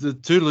the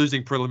two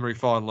losing preliminary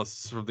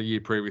finalists from the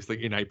year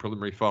previously in a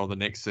preliminary final the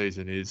next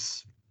season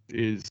is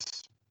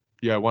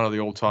one of the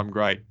all-time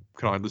great.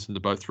 Can I listen to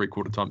both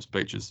 3/4 time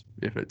speeches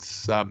if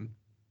it's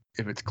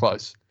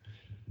close?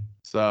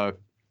 So,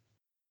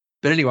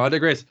 but anyway, I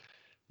digress.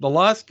 The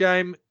last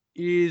game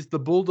is the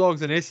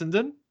Bulldogs and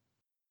Essendon.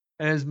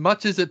 And as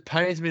much as it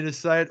pains me to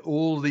say it,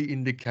 all the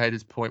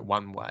indicators point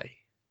one way,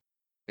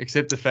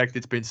 except the fact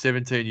it's been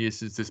 17 years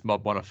since this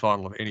mob won a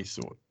final of any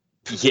sort.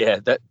 Yeah,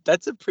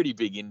 that's a pretty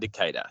big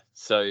indicator.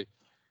 So,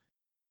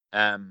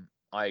 I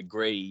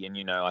agree,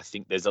 and I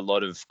think there's a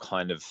lot of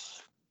kind of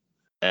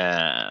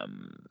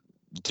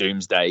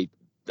doomsday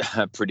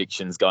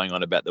predictions going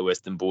on about the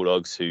Western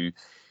Bulldogs, who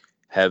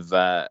have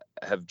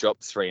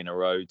dropped 3 in a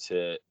row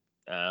to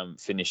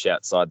finish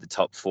outside the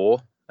top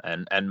 4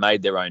 and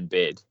made their own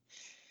bed.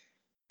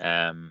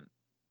 The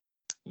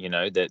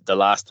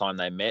last time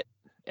they met,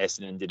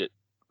 Essendon did it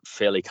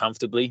fairly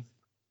comfortably.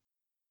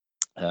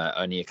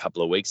 Only a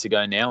couple of weeks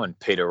ago now, and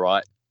Peter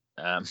Wright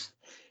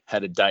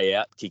had a day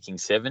out kicking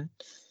 7.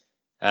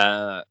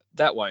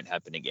 That won't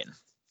happen again.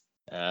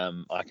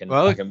 I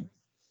can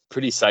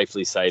pretty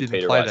safely say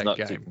Peter Wright's not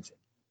kicking.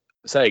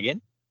 Say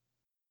again.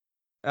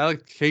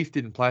 Alex Keith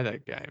didn't play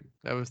that game.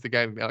 That was the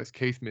game Alex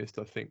Keith missed,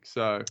 I think.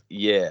 So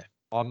yeah,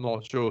 I'm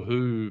not sure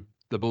who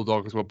the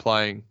Bulldogs were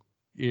playing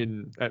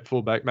in at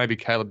fullback. Maybe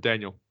Caleb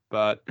Daniel,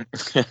 but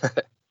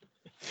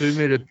 2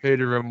 meter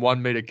Peter and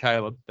 1 meter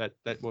Caleb. That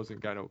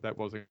wasn't going to. That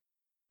wasn't.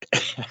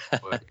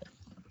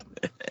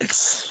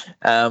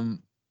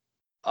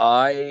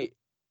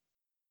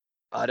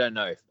 I don't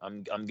know.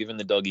 I'm giving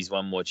the Doggies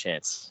one more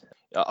chance.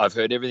 I've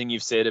heard everything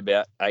you've said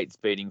about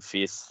 8th beating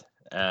 5th,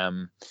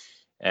 and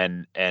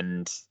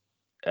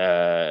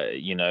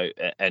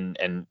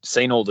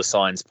seen all the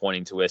signs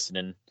pointing to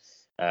Essendon.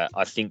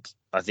 I think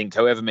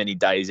however many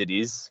days it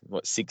is,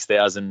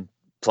 6,000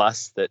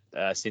 plus that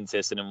since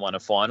Essendon won a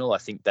final, I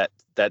think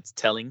that's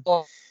telling.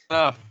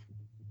 I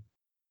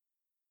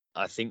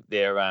think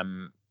they're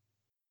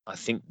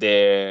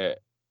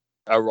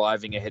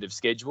arriving ahead of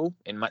schedule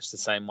in much the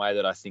same way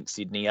that I think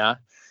Sydney are.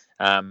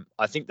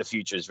 I think the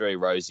future is very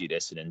rosy at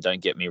Essendon.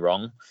 Don't get me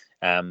wrong.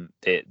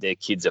 Their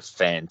kids are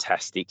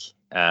fantastic.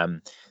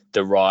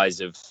 The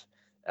rise of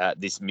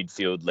this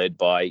midfield led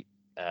by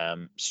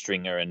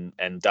Stringer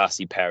and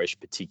Darcy Parish,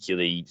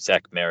 particularly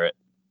Zach Merritt,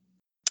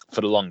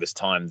 for the longest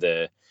time,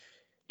 their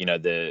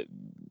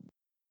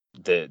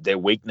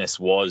weakness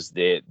was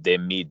their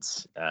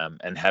mids,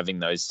 and having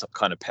those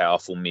kind of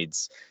powerful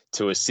mids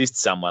to assist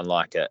someone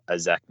like a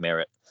Zach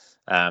Merritt,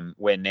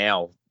 where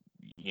now,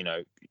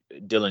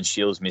 Dylan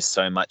Shields missed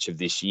so much of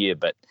this year,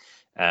 but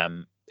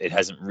it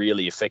hasn't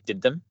really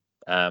affected them.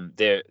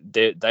 They're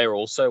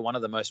also one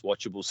of the most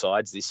watchable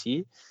sides this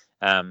year.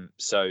 I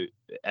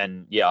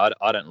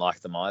don't like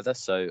them either.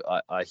 So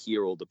I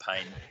hear all the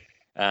pain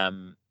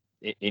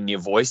in your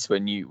voice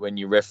when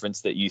you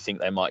reference that you think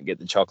they might get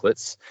the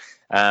chocolates.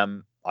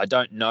 I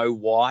don't know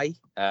why.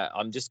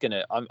 I'm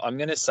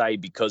gonna say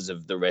because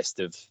of the rest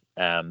of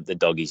the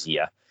Doggies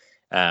here,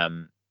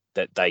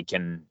 that they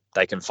can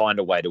find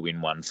a way to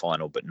win one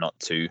final, but not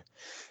two.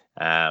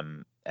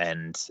 And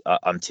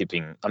I'm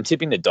tipping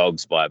the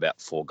Dogs by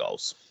about 4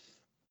 goals.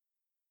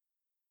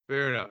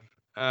 Fair enough.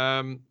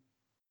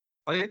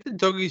 I think the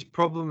Doggies'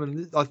 problem,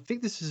 and I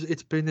think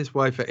it's been this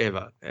way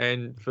forever.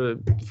 And for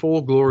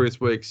 4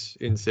 glorious weeks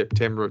in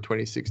September of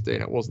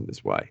 2016, it wasn't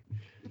this way.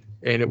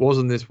 And it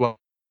wasn't this way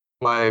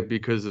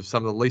because of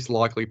some of the least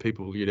likely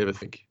people you'd ever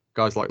think.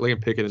 Guys like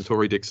Liam Pickett and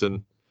Tory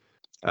Dixon.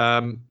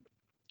 But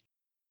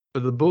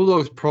the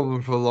Bulldogs'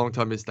 problem for a long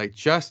time is they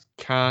just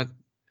can't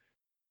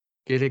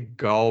get a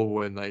goal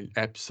when they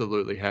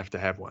absolutely have to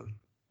have one.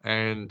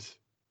 And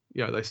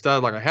they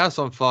started like a house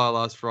on fire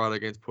last Friday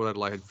against Port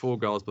Adelaide, had 4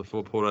 goals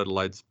before Port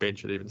Adelaide's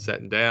bench had even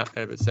sat down.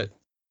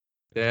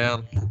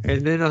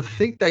 And then I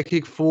think they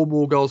kicked 4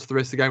 more goals for the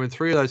rest of the game, and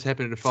 3 of those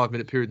happened in a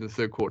 5-minute period in the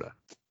third quarter.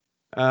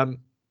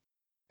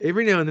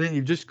 Every now and then,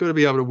 you've just got to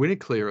be able to win a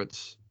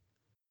clearance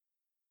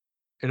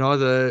and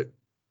either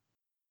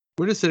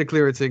win a centre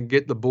clearance and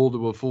get the ball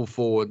to a full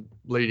forward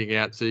leading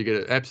out, so you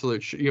get an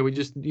absolute.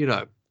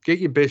 Get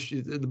your best.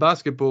 The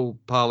basketball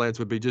parlance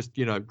would be just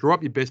draw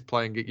up your best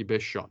play and get your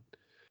best shot.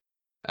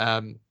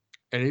 And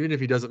even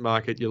if he doesn't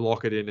mark it, you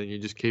lock it in and you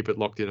just keep it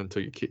locked in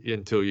until you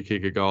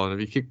kick a goal. And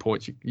if you kick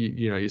points,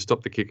 you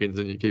stop the kick-ins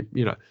and you keep.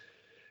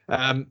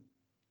 I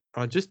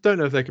just don't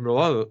know if they can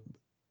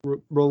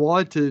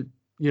rely to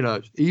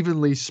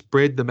evenly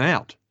spread them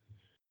out.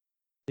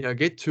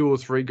 Get 2 or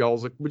 3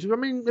 goals, which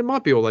it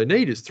might be all they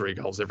need is 3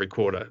 goals every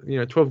quarter.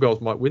 12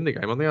 goals might win the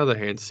game. On the other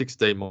hand,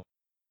 16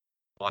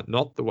 might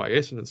not, the way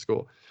Essendon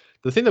score.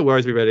 The thing that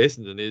worries me about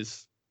Essendon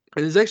is,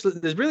 and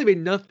there's really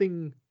been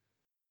nothing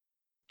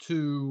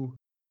to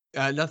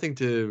avert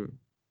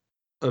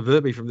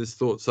me from this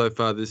thought so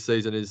far this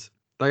season, is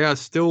they are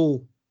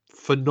still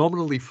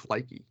phenomenally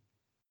flaky.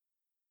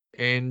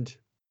 And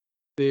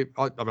I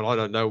mean, I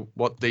don't know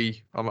what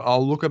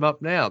I'll look them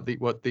up now.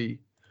 What the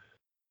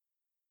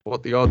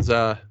odds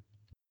are.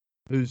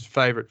 Who's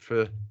favourite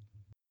for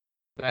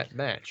that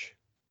match?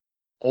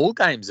 All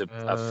games are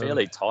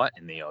fairly tight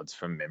in the odds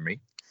from memory.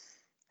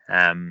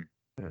 The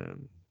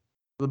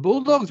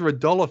Bulldogs were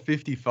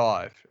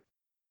 $1.55,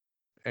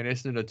 and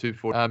Essendon are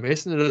 $2.40.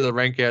 Essendon are the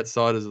rank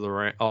outsiders of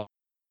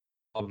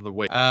the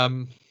week.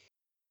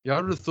 Yeah,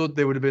 I would have thought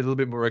there would have been a little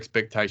bit more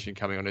expectation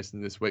coming on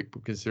Essendon this week,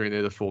 considering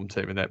they're the form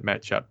team in that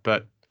matchup.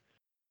 But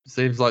it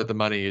seems like the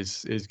money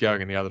is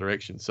going in the other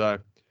direction. So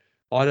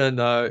I don't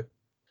know.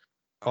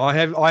 I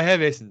have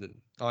Essendon.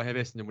 I have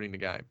Essendon winning the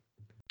game.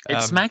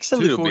 It smacks a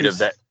little bit of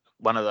that.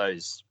 One of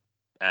those,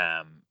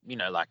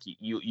 like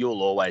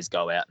you'll always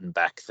go out and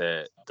back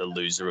the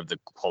loser of the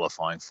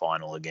qualifying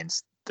final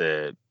against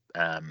the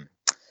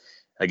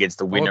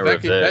winner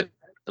of the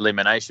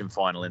elimination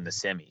final in the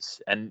semis,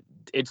 and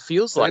it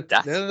feels like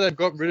that. Now that they've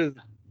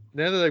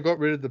got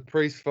rid of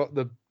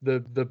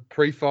the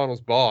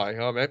pre-finals bye,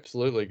 I'm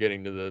absolutely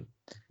getting to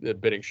the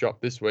betting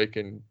shop this week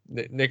and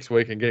next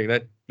week and getting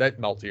that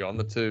multi on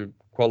the two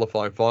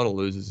qualifying final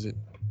losers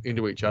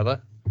into each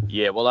other.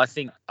 Yeah, well, I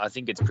think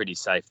it's pretty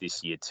safe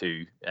this year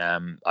too.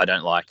 I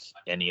don't like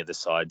any of the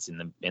sides in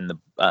the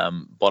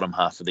bottom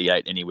half of the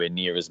 8 anywhere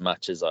near as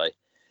much as I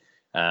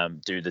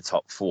do the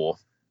top 4.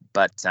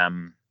 But to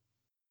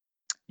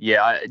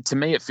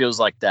me, it feels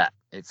like that.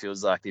 It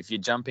feels like if you're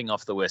jumping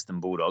off the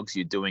Western Bulldogs,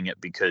 you're doing it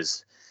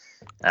because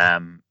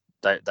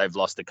they've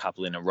lost a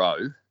couple in a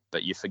row,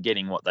 but you're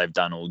forgetting what they've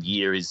done all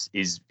year is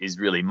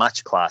really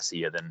much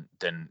classier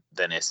than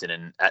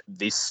Essendon at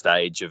this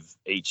stage of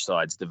each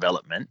side's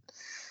development.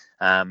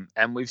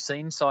 And we've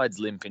seen sides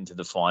limp into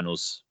the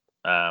finals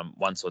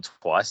once or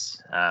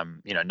twice.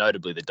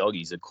 Notably the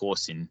Doggies, of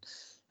course, in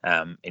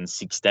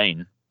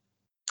 16.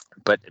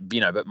 But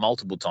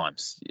multiple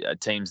times,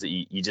 teams that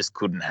you just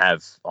couldn't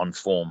have on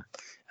form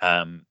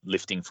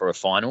lifting for a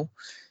final.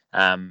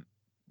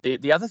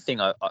 The other thing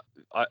I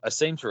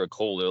seem to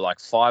recall, there were like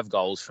 5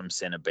 goals from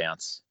centre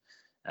bounce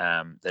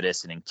that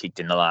Essendon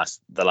kicked in the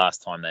last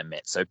time they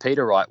met. So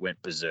Peter Wright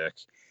went berserk,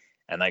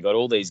 and they got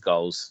all these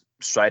goals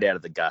straight out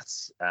of the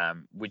guts,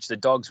 which the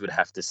Dogs would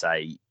have to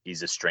say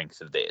is a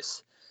strength of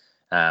theirs.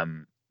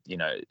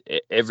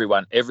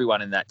 Everyone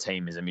in that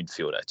team is a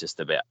midfielder, just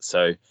about.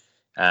 So,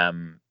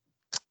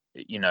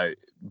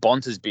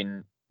 Bont has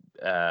been,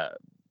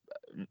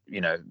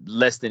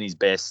 less than his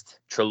best.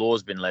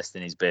 Treloar's been less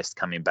than his best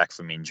coming back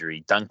from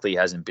injury. Dunkley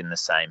hasn't been the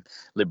same.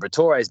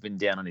 Liberatore has been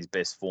down on his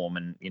best form,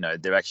 and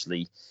they're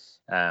actually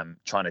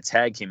trying to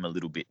tag him a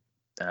little bit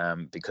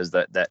because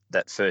that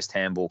first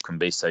handball can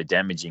be so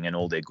damaging, and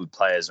all their good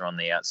players are on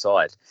the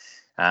outside.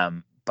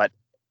 But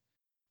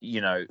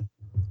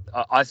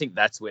I think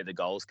that's where the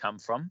goals come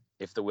from.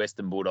 If the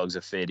Western Bulldogs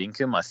are fair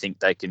income, I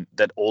think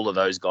that all of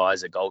those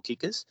guys are goal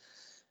kickers.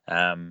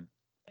 And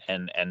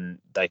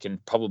they can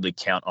probably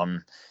count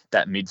on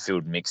that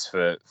midfield mix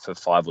for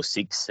 5 or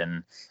 6,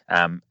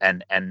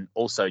 and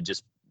also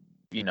just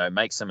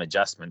make some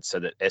adjustments so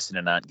that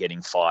Essendon aren't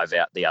getting 5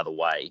 out the other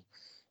way,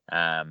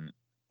 and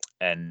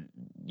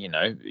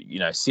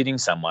sitting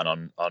someone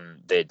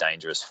on their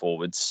dangerous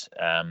forwards.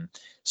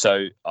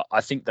 So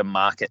I think the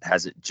market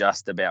has it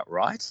just about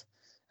right,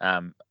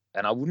 and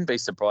I wouldn't be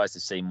surprised to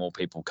see more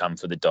people come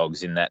for the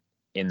Dogs in that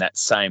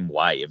same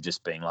way of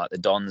just being like, the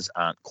Dons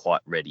aren't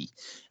quite ready.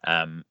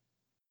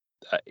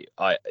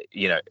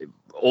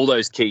 All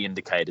those key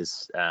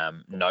indicators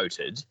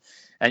noted,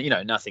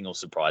 and nothing will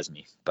surprise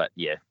me. But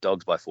yeah,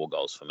 Dogs by 4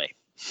 goals for me.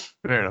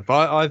 Fair enough.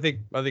 I think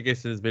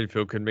Essendon's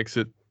midfield can mix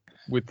it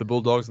with the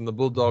Bulldogs, and the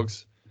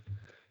Bulldogs,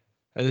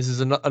 and this is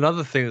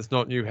another thing that's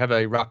not new, have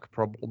a ruck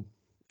problem,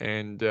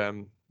 and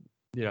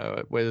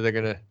whether they're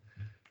gonna.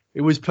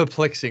 It was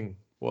perplexing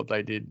what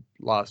they did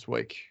last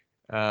week.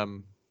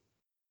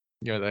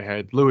 They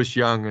had Lewis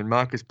Young and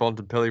Marcus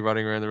Bontempelli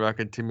running around the ruck,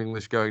 and Tim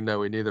English going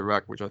nowhere near the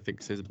ruck, which I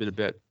think says a bit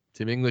about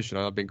Tim English, and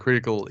I've been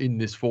critical in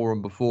this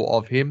forum before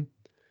of him.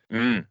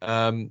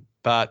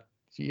 But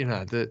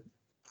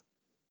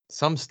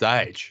some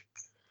stage,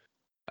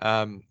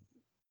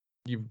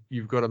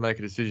 you've got to make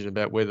a decision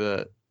about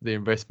whether the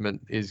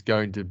investment is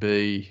going to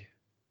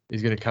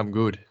come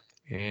good.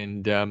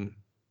 And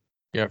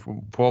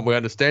from what we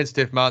understand,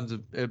 Steph Martin's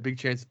a big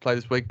chance to play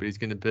this week, but he's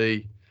going to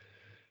be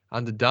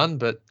underdone.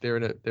 But they're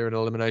in an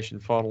elimination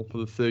final for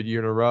the 3rd year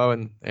in a row,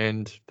 and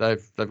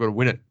they've got to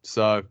win it.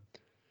 So,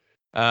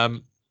 let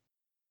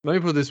me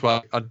put it this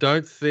way: I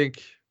don't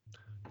think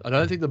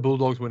the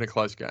Bulldogs win a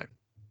close game.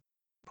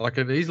 I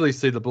can easily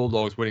see the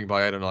Bulldogs winning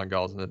by 8 or 9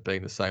 goals and it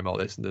being the same old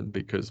Essendon,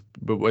 because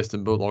the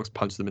Western Bulldogs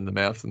punch them in the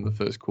mouth in the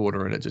first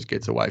quarter and it just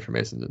gets away from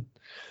Essendon.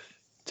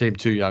 Team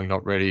too young,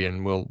 not ready,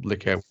 and will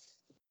lick our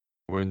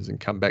wounds and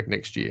come back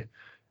next year.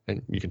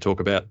 And you can talk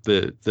about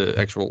the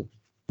actual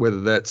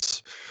whether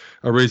that's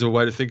a reasonable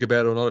way to think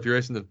about it or not if you're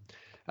Essendon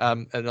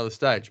at another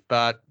stage.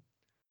 But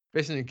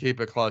if Essendon keep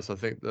it close, I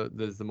think that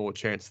there's the more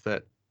chance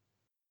that,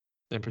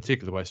 in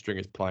particular the way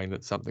Stringer's playing,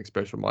 that something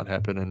special might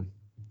happen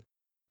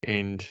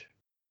and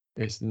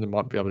Essendon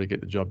might be able to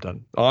get the job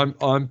done.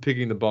 I'm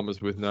picking the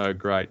Bombers with no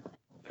great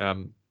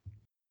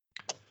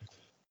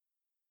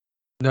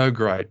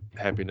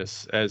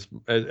happiness as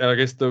I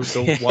guess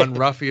the one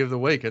roughie of the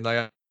week, and they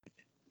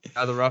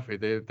are the roughie.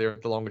 They're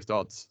at the longest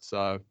odds.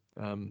 So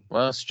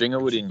well, Stringer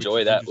would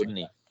enjoy that, wouldn't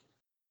he?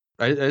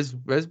 As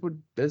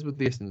would the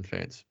Essendon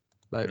fans.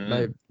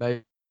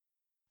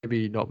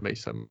 Maybe not me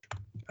so much.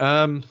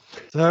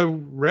 So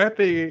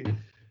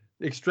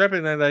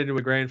extrapolating that into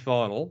a grand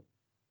final,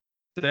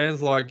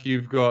 sounds like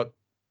you've got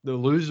the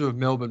loser of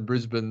Melbourne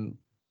Brisbane,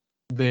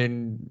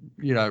 then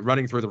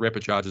running through the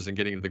repechage and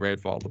getting into the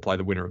grand final to play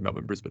the winner of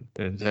Melbourne Brisbane.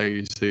 And how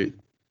you see it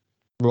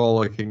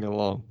rollicking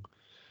along.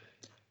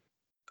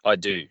 I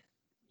do,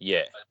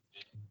 yeah.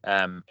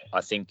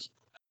 I think.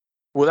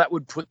 Well, that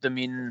would put them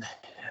in.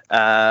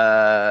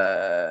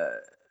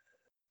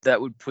 That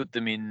would put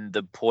them in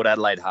the Port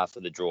Adelaide half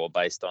of the draw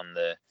based on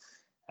the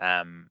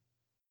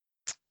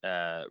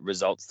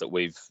results that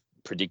we've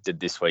predicted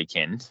this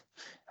weekend.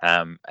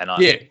 And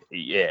I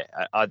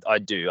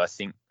do. I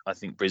think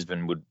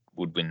Brisbane would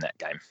win that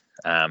game.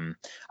 I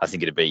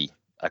think it'd be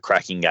a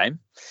cracking game.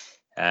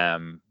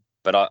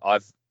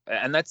 But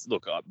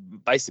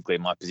basically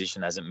my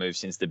position hasn't moved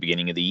since the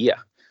beginning of the year.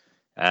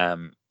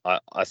 I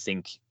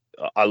think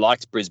I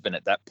liked Brisbane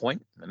at that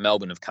point.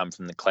 Melbourne have come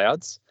from the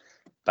clouds,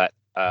 but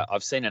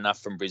I've seen enough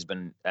from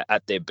Brisbane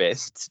at their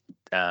best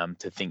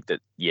to think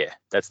that,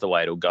 that's the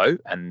way it'll go.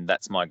 And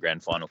that's my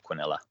grand final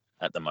Quinella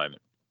at the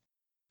moment.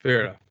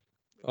 Fair enough.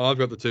 I've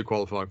got the two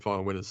qualifying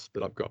final winners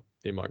that I've got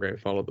in my grand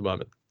final at the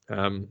moment.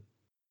 I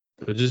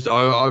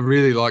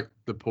really like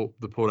the Port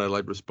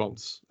Adelaide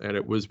response, and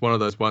it was one of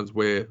those ones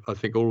where I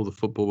think all of the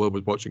football world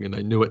was watching and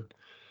they knew it,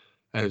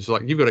 and it's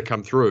like, you've got to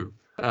come through.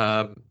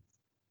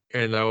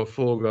 And they were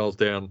 4 goals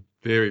down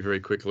very, very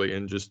quickly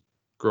and just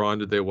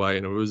grinded their way,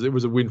 and it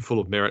was a win full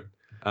of merit.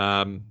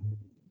 I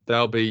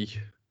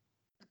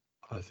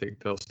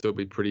think they'll still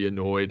be pretty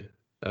annoyed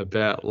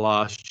about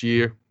last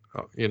year.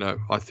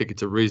 I think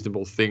it's a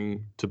reasonable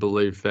thing to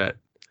believe that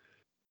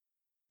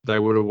they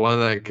would have won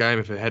that game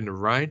if it hadn't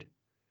rained.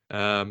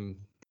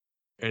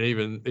 And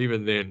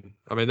even then,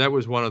 I mean, that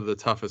was one of the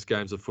toughest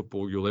games of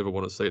football you'll ever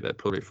want to see. That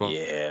probably it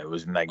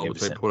was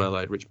magnificent. Between Port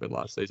Adelaide and Richmond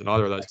last season.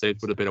 Either of those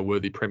teams would have been a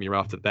worthy premier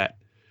after that.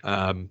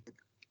 And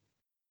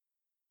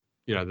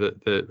I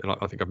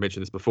think I've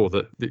mentioned this before,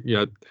 that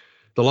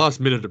the last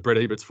minute of Brett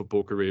Ebert's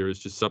football career is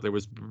just something.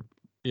 Was,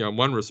 in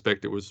one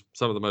respect, it was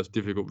some of the most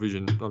difficult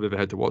vision I've ever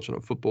had to watch on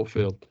a football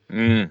field.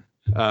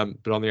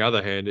 But on the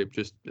other hand, it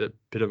just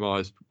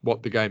epitomised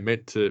what the game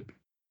meant to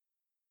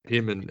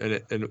him and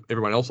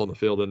everyone else on the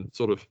field, and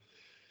sort of,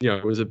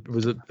 it was an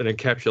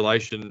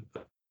encapsulation,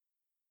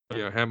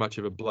 how much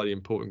of a bloody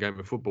important game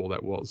of football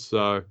that was.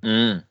 So,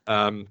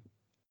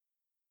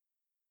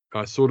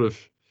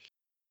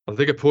 I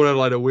think at Port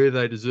Adelaide are where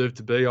they deserve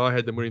to be. I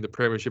had them winning the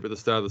premiership at the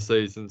start of the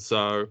season,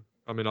 so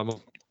I mean, I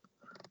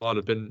might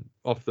have been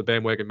off the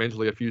bandwagon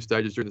mentally a few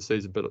stages during the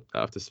season, but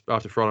after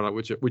Friday night,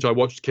 which I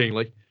watched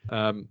keenly,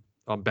 I'm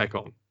back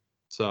on.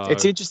 So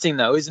it's interesting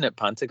though, isn't it,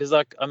 Punter? Because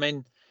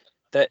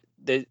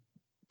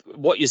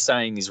what you're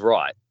saying is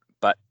right,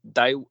 but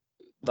they were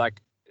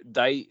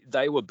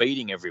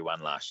beating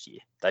everyone last year.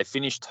 They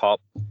finished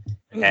top,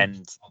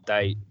 and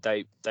they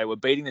were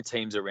beating the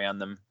teams around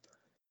them.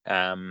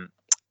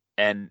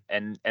 And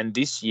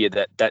this year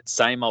that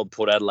same old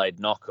Port Adelaide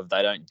knock of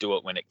they don't do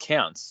it when it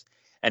counts.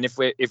 And if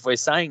we're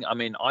saying, I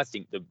mean, I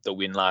think the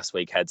win last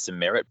week had some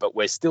merit, but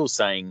we're still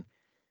saying,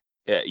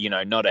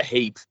 not a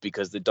heap,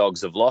 because the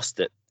Dogs have lost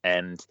it,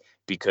 and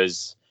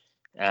because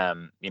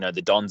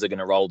the Dons are going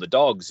to roll the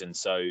Dogs, and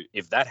so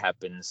if that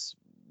happens,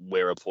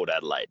 we're a Port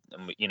Adelaide,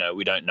 and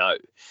we don't know.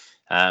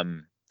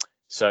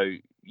 So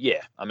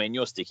yeah, I mean,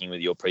 you're sticking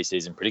with your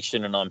preseason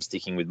prediction, and I'm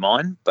sticking with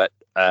mine, but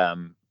I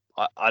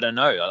don't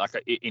know. Like,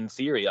 in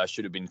theory, I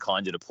should have been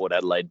kinder to Port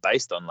Adelaide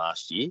based on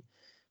last year,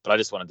 but I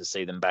just wanted to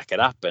see them back it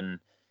up, and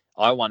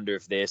I wonder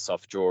if their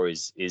soft draw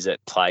is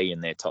at play in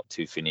their top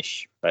 2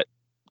 finish, but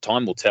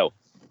time will tell.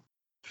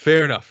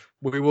 Fair enough.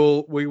 We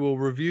will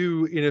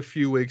review in a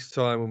few weeks'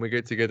 time when we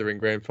get together in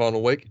grand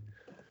final week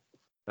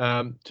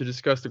to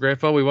discuss the grand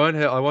final.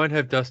 I won't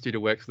have Dusty to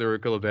wax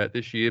lyrical about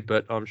this year,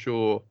 but I'm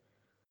sure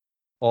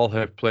I'll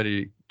have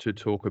plenty to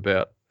talk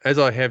about, as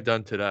I have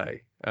done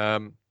today.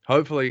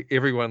 Hopefully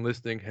everyone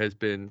listening has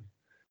been,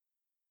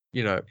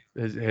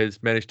 has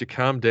managed to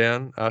calm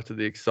down after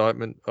the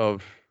excitement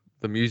of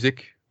the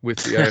music with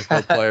the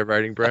AFL player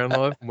rating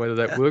Brownlow, and whether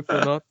that worked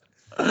or not.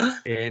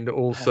 And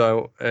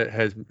also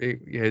has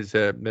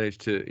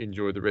managed to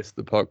enjoy the rest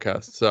of the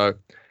podcast. So,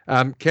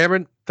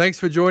 Cameron, thanks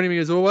for joining me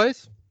as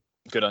always.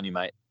 Good on you,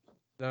 mate.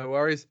 No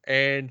worries.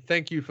 And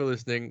thank you for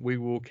listening. We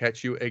will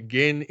catch you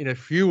again in a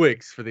few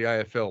weeks for the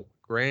AFL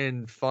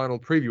grand final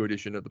preview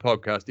edition of the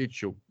podcast.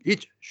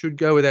 It should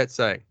go without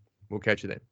saying. We'll catch you then.